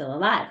Rav was still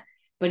alive.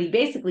 But he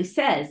basically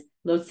says,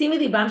 Lo tzimi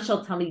libam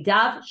shel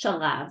talmidav shel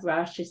Rav,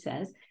 Rashi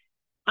says,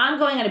 I'm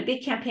going on a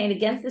big campaign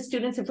against the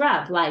students of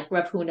Rav, like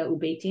Rav Huna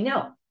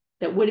Ubeitino,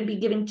 that wouldn't be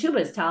giving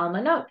tubas to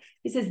almanot.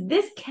 He says,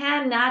 this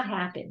cannot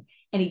happen.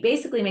 And he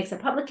basically makes a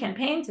public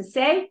campaign to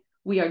say,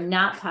 we are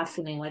not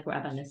passing like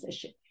Rav on this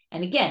issue.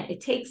 And again,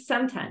 it takes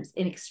sometimes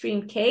an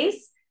extreme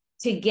case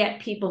to get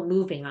people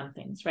moving on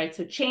things, right?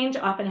 So change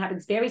often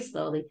happens very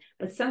slowly,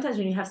 but sometimes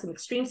when you have some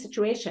extreme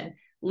situation,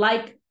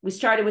 like we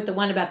started with the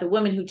one about the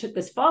woman who took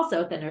this false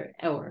oath and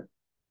or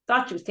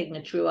thought she was taking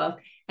a true oath,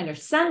 and her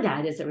son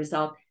died as a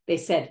result, they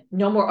said,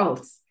 no more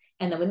oaths.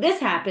 And then when this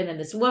happened, and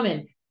this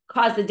woman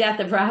caused the death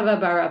of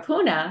Rav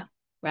Huna,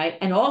 right,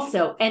 and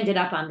also ended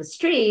up on the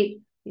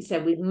street, he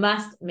said, we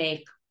must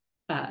make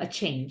a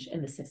change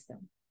in the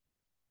system,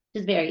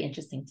 which is very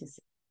interesting to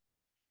see.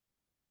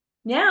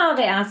 Now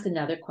they ask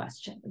another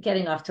question,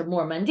 getting off to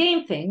more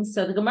mundane things.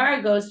 So the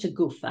Gemara goes to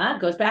Gufa,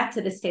 goes back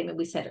to the statement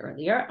we said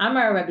earlier.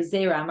 Amar Rabbi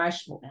Zera, Amar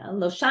Shmuel,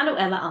 Lo shanu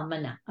ela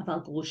almana,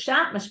 aval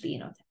grusha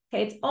mashbi'in otah.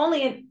 Okay, it's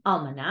only an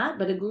almana,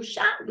 but a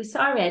grusha, we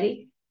saw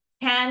already,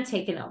 can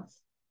take an oath.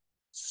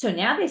 So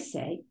now they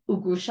say,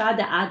 ugrusha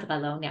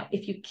da'adralo. Now,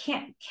 if you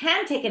can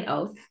take an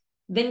oath,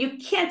 then you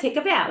can't take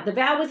a vow. The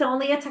vow was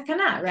only a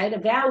takana, right? A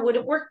vow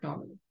wouldn't work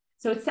normally.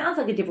 So it sounds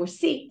like a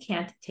divorcee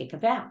can't take a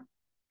vow.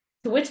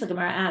 To which the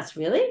Gemara asks,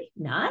 really?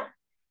 Not?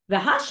 There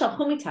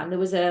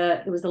was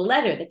a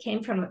letter that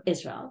came from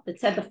Israel that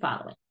said the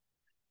following.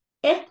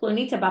 There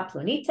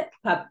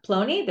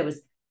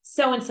was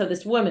so-and-so,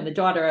 this woman, the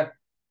daughter of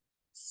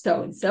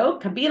so-and-so,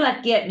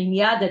 Kabila get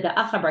minyada da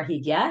achabar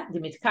hidya,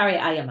 dimitkari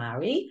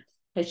ayamari.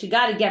 She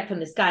got a get from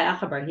this guy,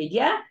 achabar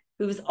hidya,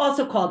 who was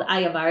also called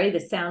ayamari.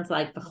 This sounds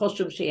like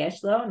v'choshum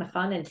sheyeshlo,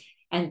 Nachman,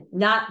 and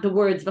not the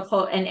words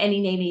v'chol and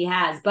any name he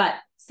has, but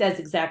says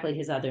exactly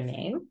his other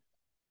name.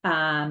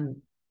 Vinadart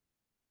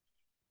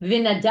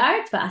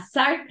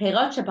v'asart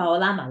perot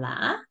sheba'olam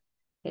ala.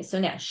 Okay, so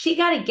now she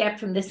got a get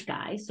from this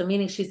guy, so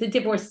meaning she's a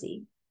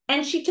divorcee,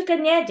 and she took a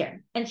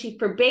neder, and she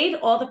forbade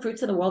all the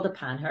fruits of the world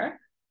upon her.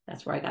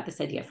 That's where I got this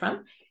idea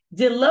from.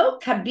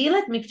 Dilo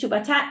kabilat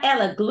miktubata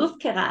ela gluf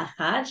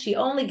kera'achad. She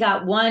only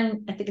got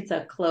one, I think it's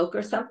a cloak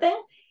or something.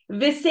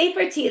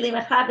 V'sefer tilim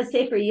achad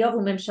v'sefer Iyov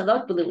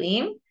u'memshalot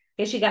b'luim.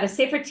 Okay, she got a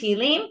sefer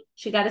tilim,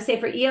 she got a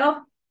sefer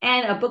Iyov,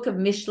 and a book of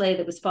Mishlei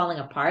that was falling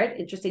apart.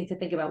 Interesting to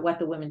think about what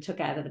the woman took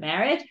out of the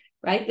marriage,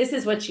 right? This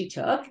is what she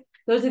took.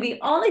 Those are the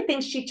only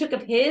things she took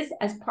of his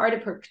as part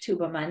of her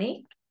ketubah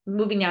money.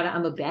 Moving now to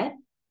Amubet.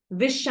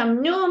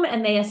 Vishamnum,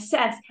 and they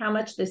assessed how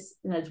much this,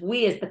 as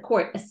we as the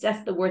court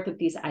assessed the worth of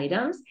these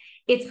items.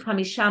 It's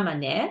chamisha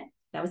maneh,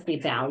 that was the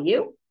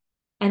value.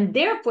 And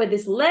therefore,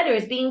 this letter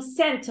is being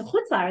sent to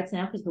Chutz La'aretz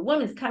now because the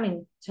woman's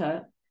coming to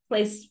a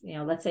place,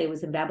 let's say it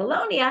was in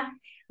Babylonia.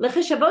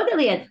 That's the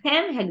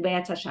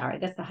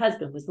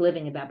husband was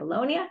living in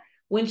Babylonia.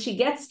 When she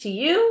gets to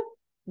you,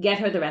 get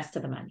her the rest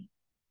of the money.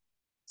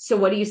 So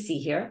what do you see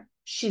here?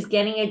 She's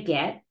getting a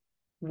get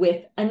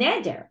with a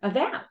neder, a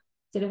vow.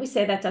 Didn't we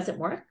say that doesn't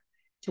work?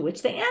 To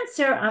which they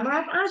answer,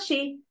 Amar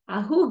Ashi,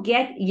 Ahu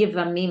get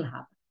Yivamim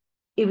hab.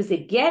 It was a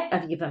get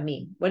of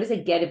Yivamim. What is a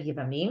get of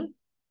Yivamim?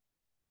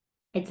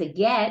 It's a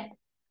get.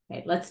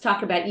 Okay, let's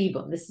talk about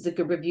Yibum. This is a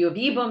good review of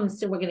Yibum.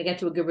 So we're going to get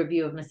to a good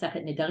review of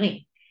Masechet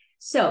Nidarim.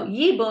 So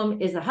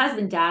Yibum is the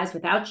husband dies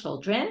without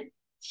children.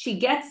 She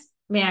gets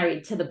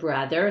married to the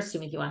brother,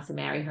 assuming he wants to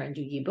marry her and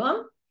do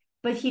Yibum,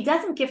 but he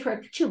doesn't give her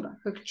a ketubah.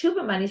 Her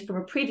ketubah money is from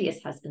her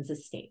previous husband's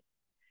estate.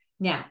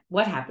 Now,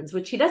 what happens?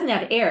 Which he doesn't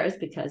have heirs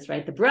because,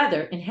 right, the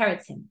brother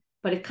inherits him,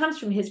 but it comes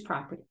from his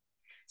property.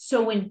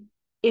 So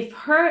if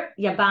her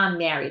Yabam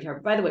married her,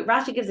 by the way,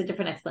 Rashi gives a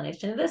different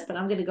explanation of this, but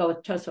I'm going to go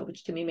with Tosfot,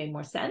 which to me made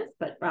more sense,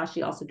 but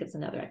Rashi also gives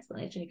another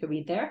explanation. You can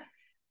read there.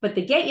 But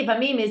the get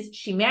Yavamim is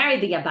she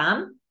married the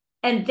Yabam,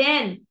 and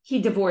then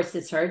he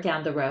divorces her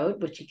down the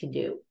road, which he can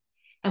do.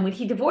 And when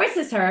he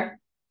divorces her,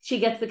 she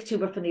gets the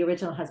ketubah from the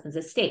original husband's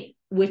estate,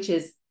 which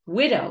is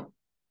widow,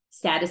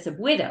 status of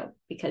widow,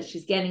 because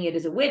she's getting it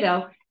as a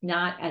widow,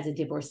 not as a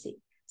divorcee.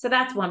 So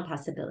that's one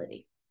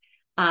possibility.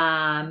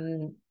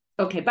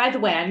 Okay, by the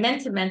way, I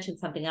meant to mention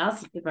something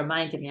else. It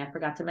reminded me, I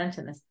forgot to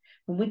mention this.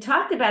 When we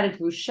talked about a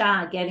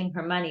grusha getting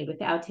her money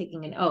without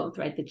taking an oath,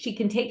 right, that she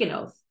can take an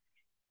oath.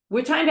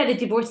 We're talking about a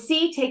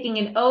divorcee taking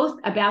an oath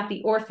about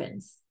the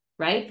orphans,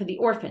 right, for the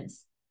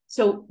orphans.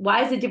 So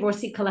why is a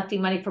divorcee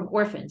collecting money from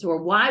orphans?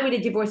 Or why would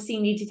a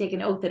divorcee need to take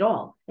an oath at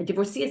all? A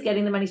divorcee is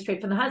getting the money straight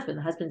from the husband.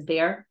 The husband's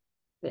there.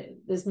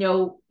 There's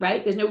no,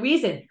 right? There's no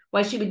reason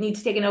why she would need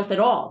to take an oath at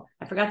all.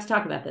 I forgot to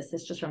talk about this.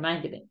 This just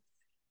reminded me.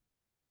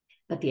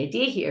 But the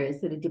idea here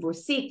is that a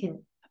divorcee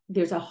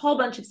there's a whole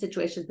bunch of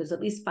situations, there's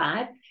at least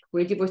 5,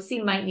 where a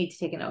divorcee might need to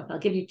take an oath. I'll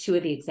give you 2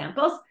 of the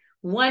examples.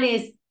 One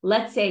is,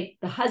 let's say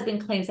the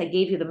husband claims, I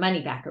gave you the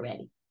money back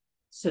already.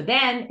 So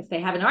then if they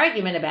have an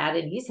argument about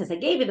it, and he says, I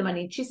gave you the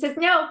money, and she says,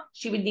 no,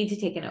 she would need to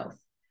take an oath.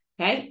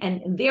 Okay.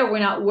 And there we're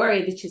not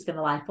worried that she's going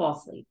to lie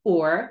falsely.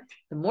 Or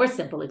the more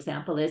simple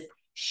example is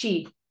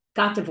she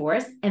got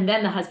divorced and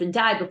then the husband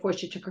died before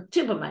she took her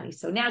ketubah money.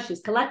 So now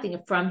she's collecting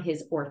it from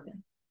his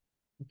orphan.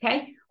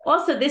 Okay.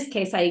 Also, this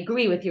case, I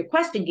agree with your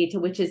question, Gita,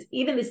 which is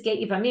even this get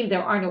yivamim,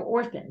 there are no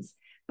orphans.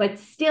 but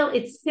still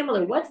it's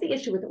similar. What's the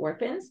issue with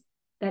orphans?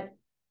 That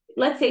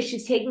let's say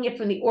she's taking it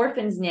from the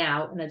orphans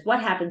now, and that's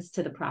what happens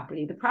to the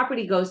property. The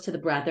property goes to the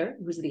brother,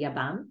 who's the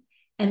Yabam,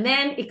 and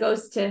then it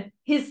goes to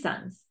his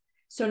sons.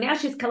 So now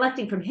she's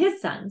collecting from his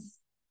sons,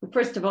 who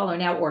first of all are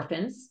now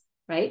orphans,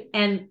 right?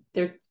 And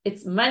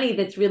it's money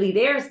that's really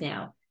theirs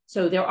now.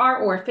 So there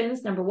are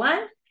orphans, number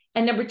one.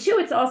 And number two,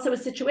 it's also a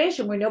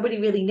situation where nobody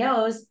really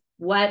knows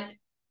what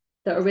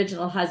the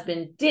original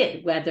husband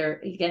did,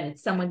 whether, again,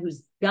 it's someone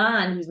who's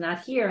gone, who's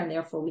not here, and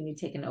therefore we need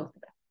to take an oath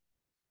of it.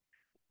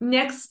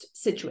 Next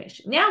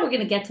situation. Now we're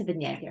going to get to the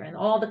neder and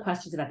all the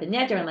questions about the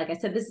neder. And like I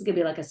said, this is going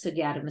to be like a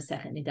sugya of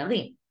Masechet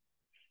Nedarim.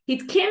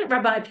 Hitkin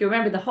Rabba, if you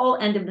remember, the whole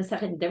end of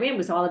Masechet Nedarim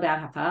was all about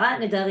hafarat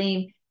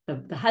nedarim,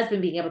 the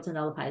husband being able to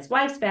nullify his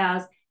wife's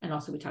vows. And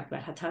also we talked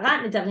about hatarat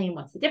nedarim,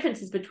 what's the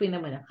differences between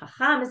them when a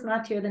chacham is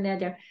not here, the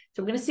neder.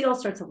 So we're going to see all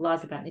sorts of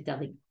laws about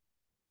nedarim,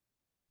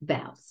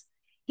 vows.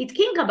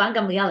 Hitkin Rabban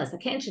Gamliel is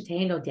aken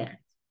sheteheno deret.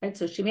 Right?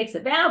 So she makes a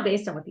vow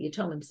based on what the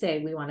Yotomim say.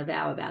 We want to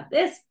vow about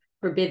this,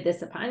 forbid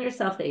this upon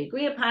yourself. They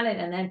agree upon it.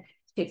 And then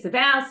she takes a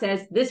vow,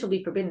 says, this will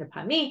be forbidden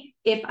upon me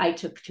if I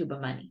took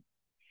ketubah money.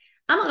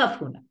 Amar Rav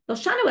Huna. Rav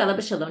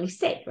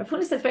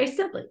Huna says very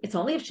simply, it's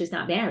only if she's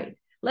not married.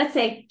 Let's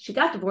say she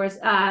got divorced.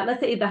 Let's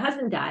say the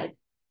husband died.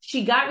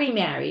 She got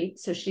remarried.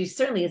 So she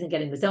certainly isn't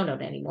getting the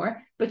zonot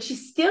anymore, but she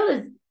still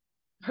is,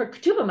 her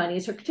ketubah money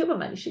is her ketubah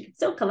money. She could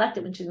still collect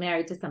it when she's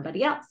married to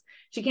somebody else.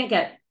 She can't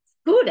get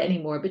food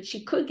anymore, but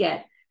she could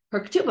get her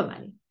ketubah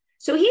money.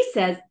 So he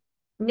says,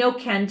 no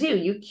can do.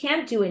 You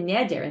can't do a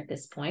neder at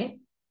this point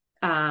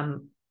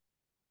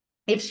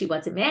if she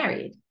wasn't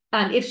married,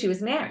 if she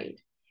was married.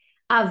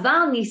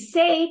 Aval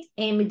niseit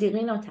ein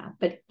medirin ota.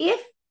 But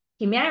if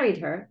he married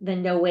her,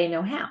 then no way,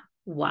 no how.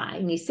 Why?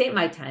 Niseit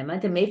my time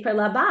to mefer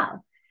labal.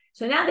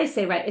 So now they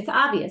say, right, it's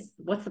obvious.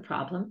 What's the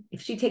problem?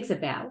 If she takes a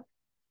vow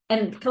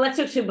and collects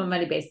her ketubah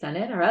money based on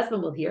it, her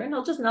husband will hear and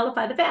he'll just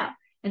nullify the vow.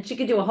 And she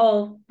could do a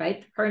whole,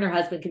 right? Her and her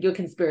husband could do a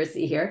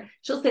conspiracy here.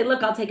 She'll say,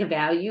 look, I'll take a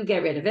vow. You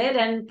get rid of it.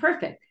 And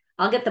perfect.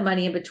 I'll get the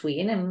money in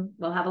between and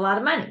we'll have a lot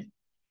of money.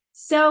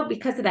 So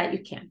because of that, you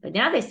can't. But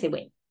now they say,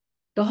 wait,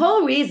 the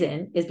whole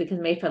reason is because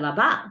mefer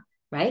labal,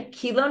 right?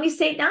 Kiloni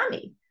seit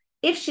nami.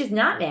 If she's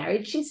not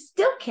married, she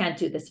still can't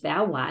do this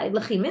vow. Why?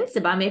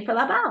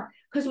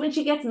 Because when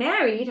she gets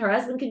married, her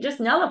husband can just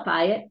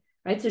nullify it,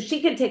 right? So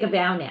she could take a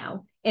vow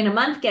now, in a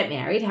month get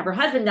married, have her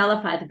husband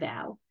nullify the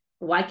vow.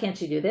 Why can't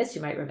she do this?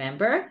 You might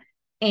remember.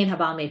 Ein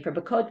habal mefer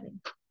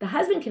b'kodmin. The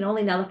husband can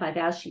only nullify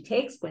vows she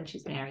takes when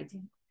she's married to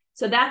him.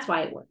 So that's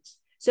why it works.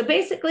 So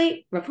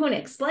basically, Rav Huna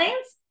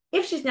explains,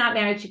 if she's not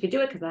married, she could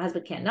do it because the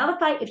husband can't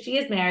nullify. If she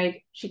is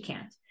married, she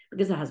can't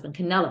because the husband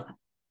can nullify.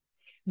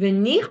 Okay,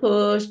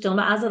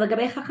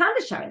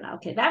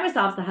 that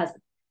resolves the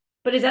husband.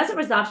 But it doesn't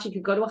resolve she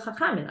could go to a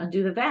chacham and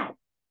undo the vow.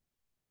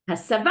 Rav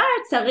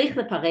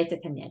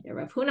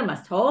Huna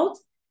must hold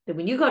that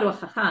when you go to a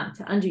chacham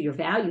to undo your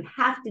vow, you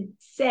have to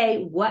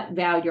say what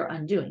vow you're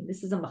undoing.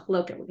 This is a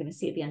machloket we're going to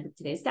see at the end of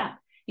today's talk.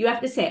 You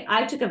have to say,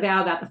 I took a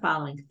vow about the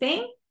following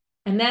thing,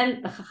 and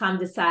then the chacham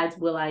decides,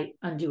 will I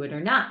undo it or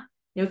not?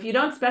 Now, if you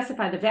don't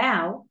specify the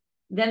vow,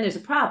 then there's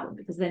a problem,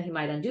 because then he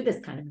might undo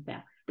this kind of a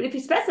vow. But if you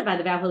specify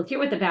the vow, he'll hear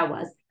what the vow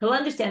was. He'll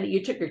understand that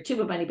you took your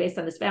ketubah money based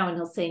on this vow, and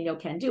he'll say, no,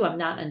 can do. I'm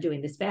not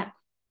undoing this vow.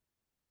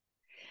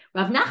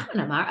 Rav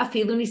Nachman Amar,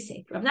 afilu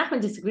niseit. Rav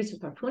Nachman disagrees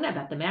with Rav Huna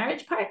about the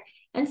marriage part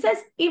and says,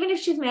 even if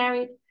she's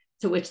married,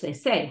 to which they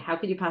say, how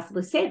could you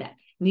possibly say that?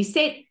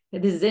 Niseit,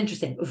 this is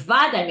interesting.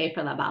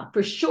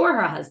 For sure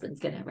her husband's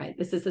going to, right?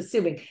 This is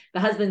assuming the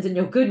husband's a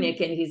no goodnik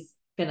and he's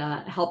going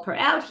to help her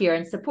out here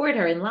and support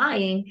her in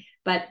lying.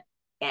 But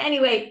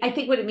anyway, I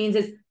think what it means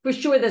is for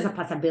sure there's a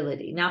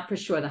possibility, not for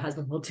sure the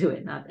husband will do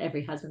it. Not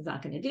every husband's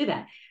not going to do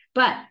that.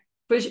 But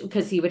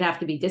because he would have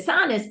to be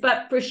dishonest,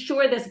 but for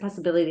sure there's a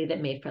possibility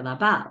that mefer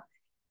labal.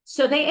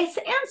 So they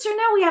answer,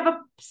 no, we have a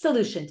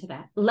solution to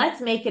that.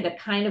 Let's make it a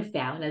kind of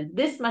vow. Now,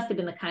 this must have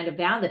been the kind of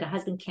vow that a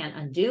husband can't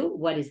undo.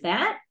 What is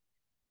that?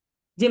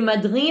 De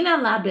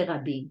madrina la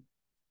berabi.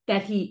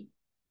 That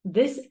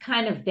this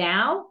kind of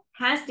vow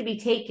has to be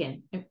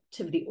taken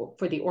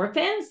for the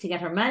orphans to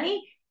get her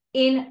money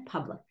in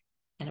public.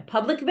 And a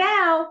public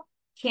vow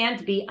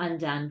can't be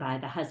undone by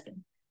the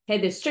husband. Okay,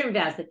 there's certain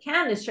vows that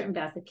can, there's certain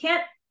vows that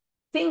can't.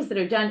 Things that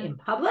are done in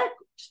public,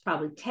 which is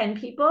probably 10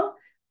 people,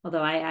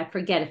 although I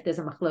forget if there's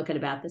a machloket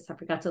about this. I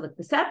forgot to look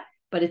this up,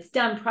 but it's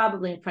done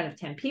probably in front of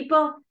 10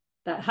 people.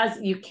 The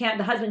husband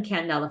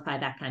can't nullify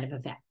that kind of a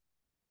vow.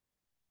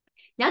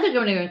 Now they're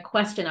going to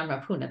question on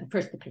Rav Huna, the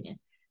first opinion.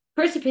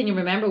 First opinion,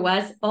 remember,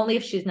 was only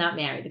if she's not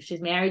married. If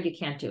she's married, you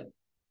can't do it.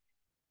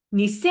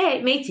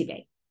 Nisei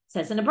meitive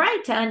says in a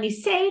braita,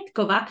 niseit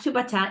gova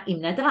ketubata im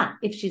nadran.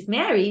 If she's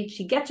married,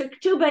 she gets her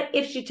ketubah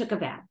if she took a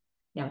vow.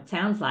 Now it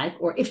sounds like,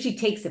 or if she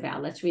takes a vow,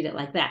 let's read it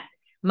like that.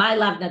 My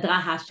love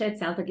nadra hasha, it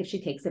sounds like if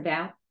she takes a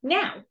vow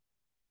now.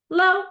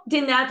 Lo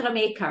din nadra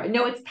meikar.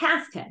 No, it's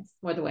past tense,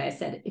 or the way I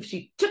said it. If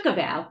she took a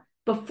vow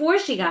before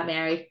she got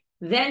married,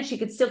 then she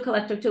could still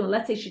collect her ketubah.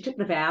 Let's say she took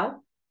the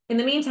vow. In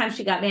the meantime,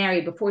 she got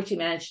married before she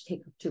managed to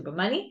take her ketubah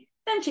money.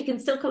 Then she can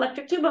still collect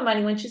her ketubah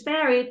money when she's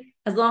married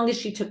as long as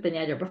she took the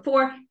neder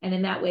before, and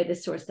in that way,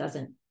 this source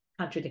doesn't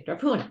contradict Rav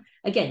Huna.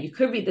 Again, you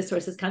could read the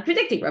source as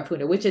contradicting Rav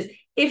Huna, which is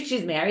if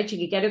she's married, she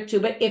could get her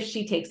ketubah if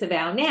she takes a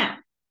vow now.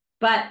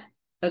 But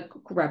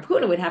Rav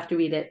Huna would have to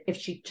read it if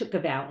she took a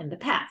vow in the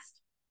past.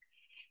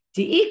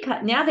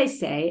 Now they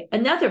say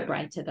another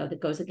braita though that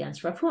goes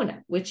against Rav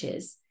Huna, which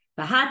is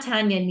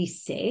V'hatanya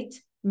niset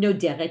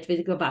noderet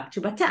v'gavak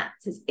ketubata. It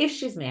says if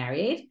she's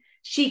married,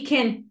 she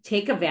can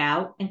take a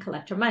vow and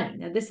collect her money.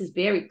 Now this is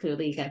very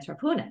clearly against Rav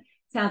Huna.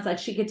 Sounds like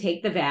she could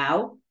take the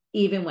vow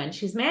even when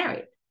she's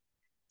married.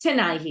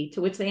 Tanaihi,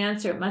 to which they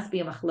answer, it must be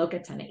a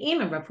machloket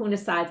tanaim, and Rav Huna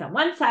sides on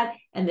one side,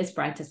 and this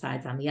braita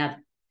sides on the other.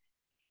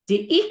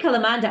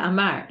 Ikalamanda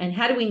amar, and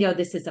how do we know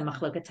this is a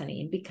machloket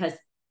tanaim? Because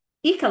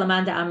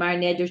ikalamanda amar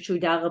neder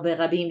shudar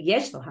berabim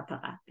yesh lo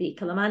hapara,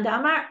 ikalamanda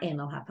amar en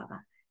lo hapara.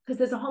 Because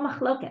there's a whole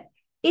machloket.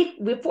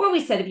 If before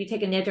we said if you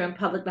take a neder in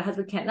public, the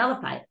husband can't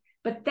nullify it,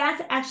 but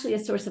that's actually a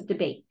source of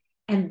debate,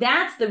 and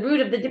that's the root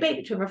of the debate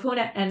between Rav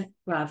Huna and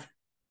Rav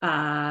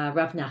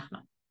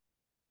Nachman.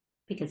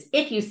 Because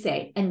if you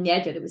say a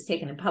neder that was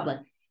taken in public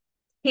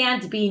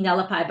can't be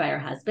nullified by her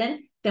husband,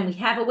 then we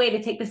have a way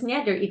to take this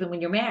neder even when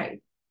you're married.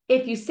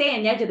 If you say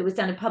a neder that was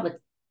done in public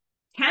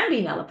can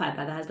be nullified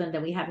by the husband,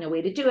 then we have no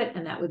way to do it,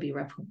 and that would be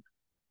Rav Huna.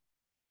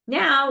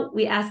 Now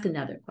we ask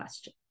another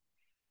question.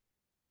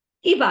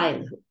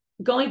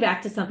 Going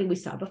back to something we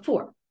saw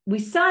before. We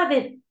saw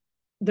that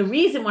the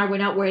reason why we're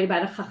not worried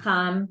about a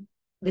chacham,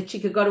 that she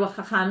could go to a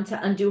chacham to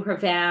undo her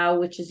vow,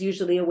 which is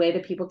usually a way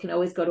that people can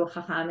always go to a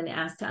chacham and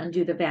ask to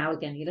undo the vow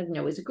again. He doesn't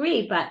always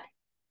agree, but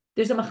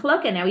there's a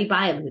machloka now.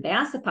 They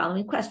ask the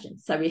following question: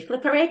 Sarich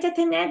lepareta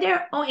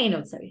teneder o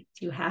enot sarich?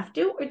 Do you have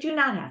to or do you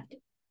not have to?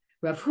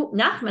 Rav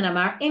Nachman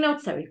amar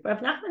enot sarich. Rav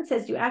Nachman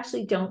says you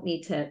actually don't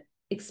need to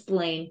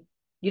explain.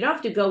 You don't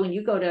have to go when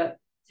you go to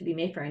be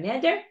made for a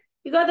neder.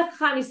 You go to the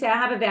chacham. You say, I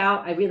have a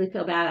vow. I really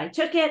feel bad. I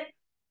took it.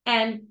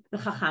 And the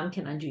chacham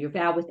can undo your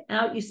vow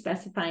without you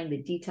specifying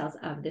the details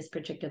of this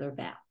particular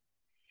vow.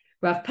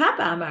 Rav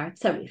Papa amar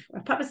tzarich.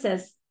 Rav Papa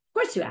says, of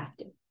course you have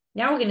to.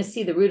 Now we're going to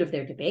see the root of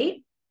their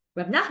debate.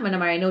 Rav Nachman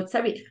amar no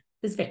tzarich.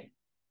 This is very,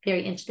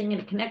 very interesting,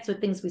 and it connects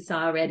with things we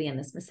saw already in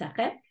this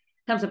Masechet.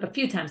 Comes up a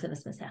few times in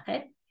this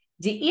Masechet.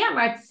 Di'i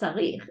amar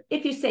tzarich.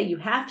 If you say you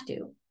have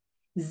to,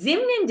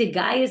 zimnin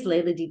degayis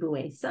leila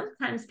dibuei.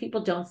 Sometimes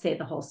people don't say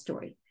the whole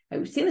story.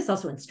 We've seen this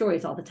also in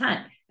stories all the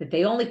time, that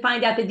they only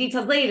find out the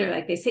details later.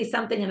 Like they say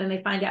something and then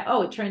they find out,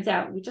 oh, it turns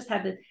out we just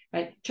had the,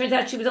 right? Turns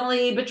out she was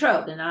only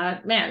betrothed and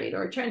not married,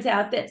 or it turns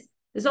out this.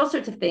 There's all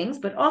sorts of things,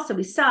 but also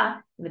we saw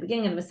in the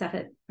beginning of the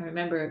Masechet,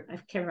 I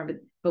can't remember,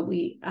 but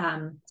we,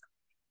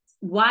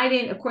 why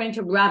didn't, according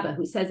to Rabba,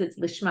 who says it's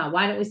lishma,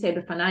 why don't we say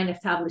b'fanai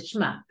neftav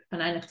lishma,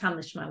 b'fanai neftam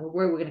lishma,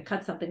 where we're going to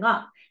cut something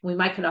off, and we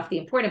might cut off the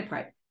important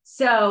part.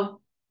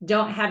 So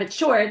don't have it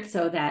short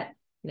so that,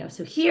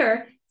 so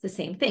here, the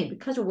same thing,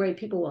 because we're worried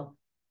people will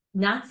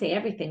not say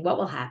everything. What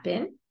will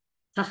happen?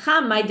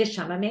 Chacham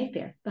ma'ideshama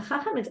mefer. The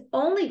chacham is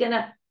only going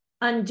to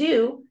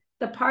undo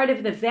the part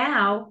of the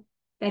vow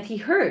that he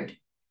heard.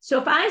 So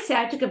if I say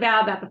I took a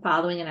vow about the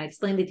following and I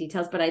explained the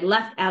details, but I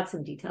left out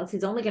some details,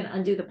 he's only going to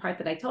undo the part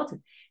that I told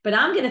him. But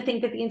I'm going to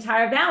think that the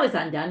entire vow is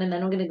undone, and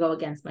then I'm going to go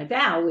against my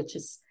vow, which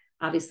is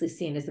obviously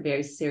seen as a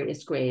very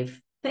serious, grave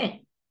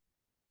thing.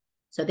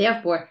 So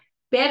therefore,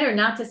 better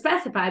not to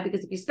specify,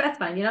 because if you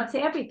specify and you don't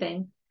say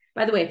everything.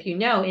 By the way, if you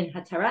know, in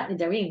Hatarat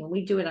Nidarim, when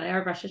we do it on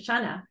Erev Rosh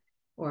Hashanah,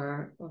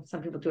 or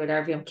some people do it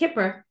Erev Yom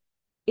Kippur,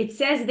 it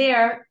says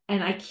there,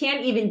 and I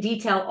can't even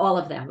detail all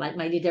of them. Like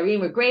my Nidarim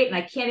were great, and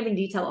I can't even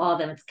detail all of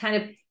them. It's kind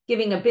of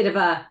giving a bit of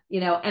a,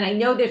 and I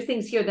know there's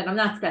things here that I'm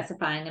not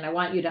specifying, and I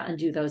want you to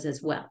undo those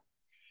as well.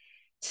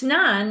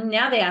 Tnan,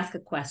 now they ask a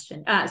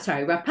question.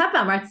 Rav Papa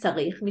Amar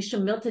Tzarich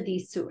Mishum Milta Di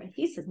Surah.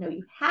 He says, no,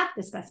 you have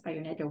to specify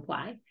your neder.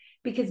 Why?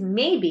 Because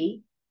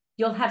maybe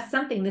you'll have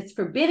something that's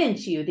forbidden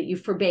to you that you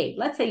forbade.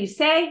 Let's say you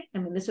say,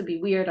 this would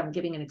be weird, I'm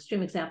giving an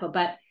extreme example,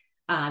 but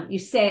you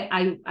say,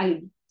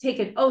 I take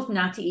an oath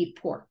not to eat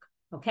pork.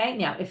 Okay.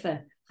 Now, if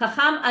a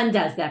chacham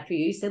undoes that for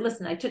you, you say,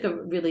 listen, I took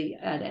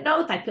an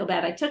oath, I feel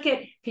bad, I took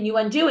it. Can you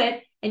undo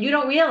it? And you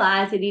don't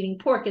realize that eating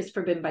pork is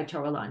forbidden by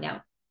Torah law.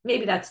 Now,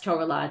 maybe that's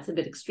Torah law. It's a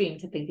bit extreme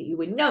to think that you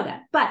wouldn't know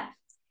that, but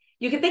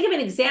you can think of an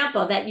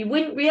example that you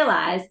wouldn't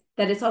realize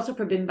that it's also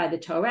forbidden by the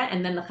Torah,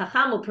 and then the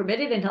chacham will permit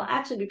it, and he'll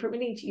actually be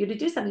permitting you to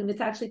do something that's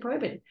actually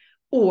prohibited.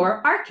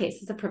 Or our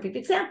case is a perfect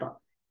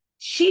example.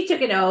 She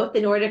took an oath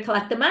in order to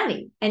collect the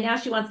money, and now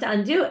she wants to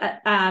undo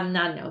not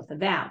an oath, a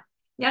vow.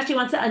 Now she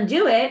wants to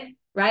undo it,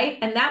 right?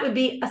 And that would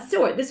be a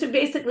sword. This would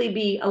basically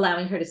be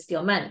allowing her to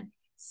steal money.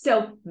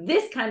 So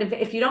this kind of,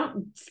 if you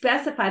don't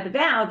specify the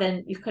vow,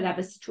 then you could have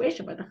a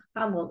situation where the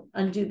chacham will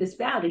undo this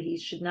vow that he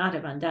should not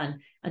have undone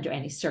under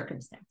any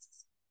circumstances.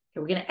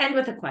 Okay, we're going to end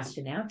with a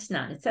question now.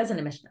 Tanan, it says in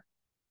the Mishnah,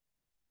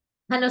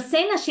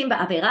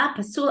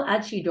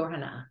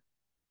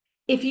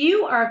 if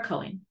you are a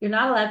Kohen, you're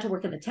not allowed to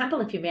work in the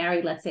temple if you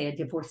marry, let's say, a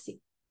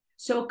divorcee.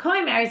 So a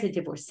Kohen marries a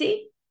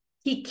divorcee.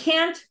 He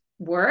can't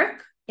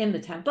work in the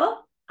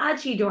temple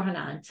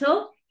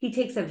until he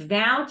takes a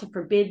vow to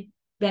forbid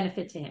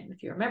benefit to him.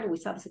 If you remember, we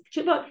saw this in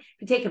ketubot.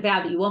 If you take a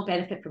vow that you won't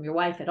benefit from your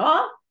wife at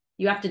all,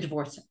 you have to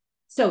divorce her.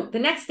 So the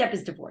next step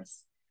is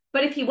divorce.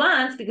 But if he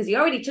wants, because he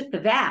already took the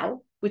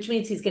vow, which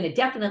means he's going to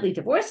definitely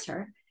divorce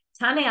her,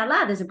 Tane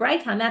Allah, there's a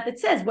bright on that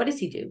says, what does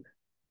he do?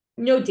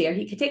 No dare,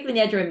 he can take the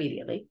neder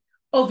immediately.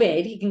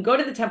 Oved, he can go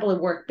to the temple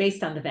and work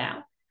based on the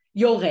vow.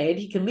 Yored,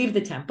 he can leave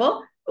the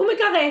temple.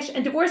 Umekaresh,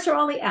 and divorce her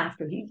only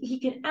after. He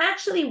can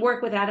actually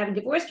work without having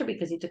divorced her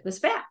because he took this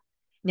vow.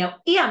 Now,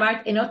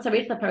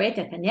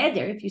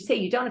 if you say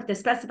you don't have to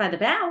specify the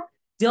vow,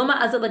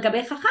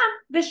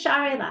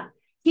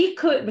 he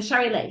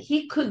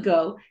could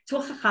go to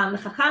a chacham.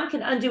 The chacham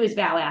can undo his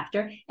vow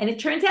after, and it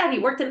turns out he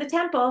worked in the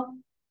temple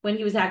when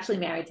he was actually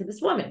married to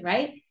this woman,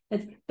 right?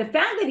 It's the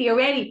fact that he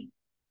already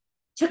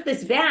took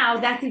this vow,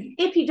 that's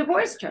if he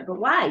divorced her. But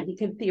why? He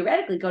could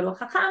theoretically go to a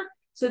chacham.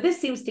 So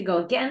this seems to go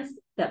against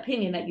the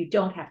opinion that you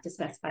don't have to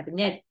specify the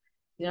neder.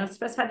 You don't have to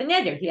specify the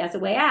neder. He has a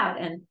way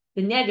out, and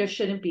the neder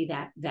shouldn't be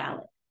that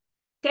valid.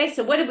 Okay,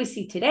 so what did we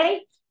see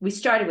today? We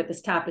started with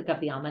this topic of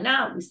the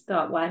almanah. We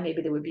thought why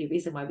maybe there would be a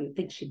reason why we would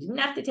think she didn't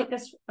have to take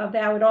a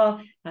vow at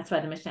all. That's why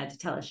the Mishnah had to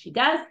tell us she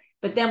does.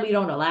 But then we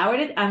don't allow her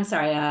to,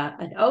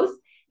 an oath.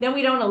 Then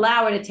we don't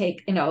allow her to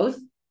take an oath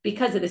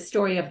because of the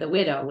story of the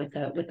widow with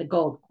the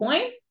gold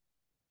coin.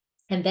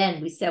 And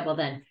then we said, well,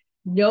 then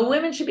no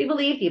women should be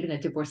believed, even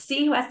a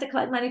divorcee who has to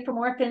collect money from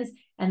orphans.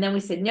 And then we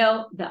said,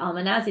 no, the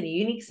almanah is in a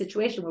unique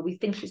situation where we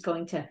think she's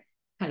going to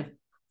kind of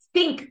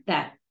think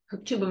that her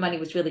ketubah money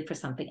was really for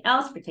something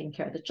else, for taking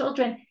care of the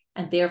children,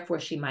 and therefore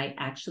she might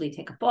actually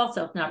take a false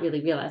oath, not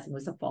really realizing it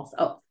was a false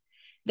oath.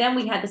 Then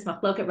we had this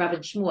machloket Rabban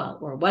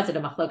Shmuel, or was it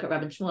a machloket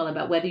Rabban Shmuel,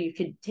 about whether you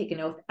could take an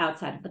oath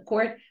outside of the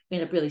court. We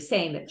end up really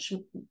saying that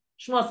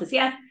Shmuel says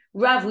yes,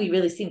 Rav, we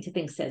really seem to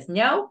think, says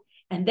no.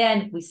 And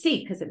then we see,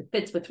 because it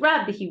fits with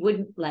Rav, that he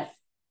wouldn't let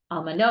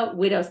almanot,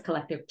 widows,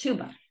 collect their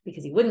ketubah,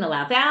 because he wouldn't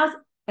allow vows,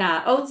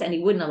 oaths, and he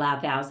wouldn't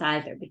allow vows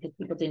either, because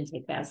people didn't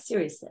take vows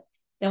seriously.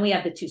 Then we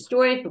have the two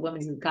stories, the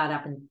woman who got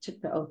up and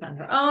took the oath on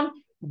her own,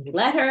 and he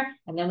let her.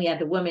 And then we had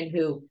the woman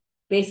who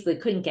basically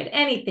couldn't get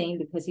anything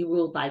because he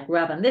ruled like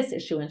Rav on this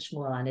issue and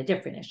Shmuel on a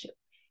different issue.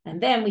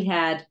 And then we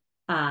had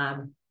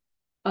a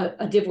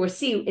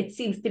divorcee. It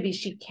seems to be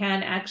she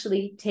can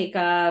actually take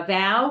a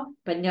vow,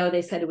 but no,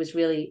 they said it was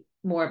really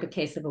more of a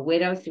case of a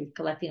widow. She was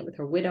collecting it with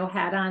her widow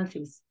hat on.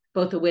 She was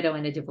both a widow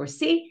and a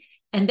divorcee.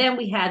 And then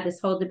we had this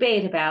whole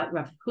debate about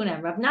Rav Huna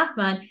and Rav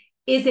Nachman.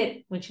 Is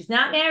it when she's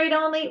not married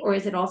only, or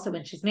is it also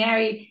when she's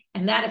married?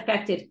 And that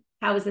affected,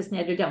 how is this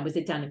neder done? Was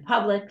it done in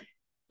public?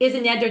 Is a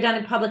neder done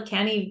in public?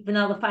 Can he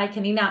nullify?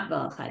 Can he not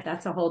nullify?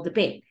 That's a whole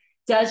debate.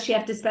 Does she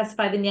have to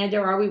specify the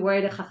neder? Are we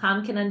worried a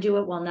chacham can undo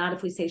it? Well, not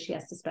if we say she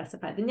has to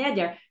specify the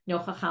neder. No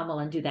chacham will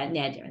undo that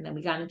neder. And then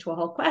we got into a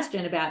whole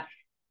question about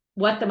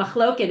what the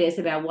machloket is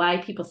about why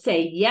people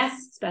say,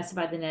 yes,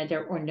 specify the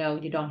neder, or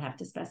no, you don't have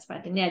to specify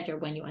the neder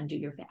when you undo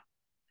your vow.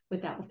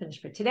 With that, we'll finish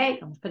for today. I'm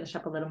going to finish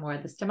up a little more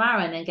of this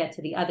tomorrow and then get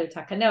to the other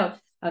takanot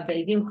of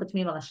Ve'edim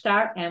Chutmim al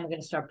Ashtar, and we're going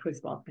to start proof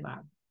ball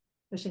tomorrow.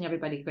 Wishing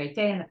everybody a great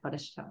day and a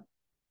Chodesh Tov.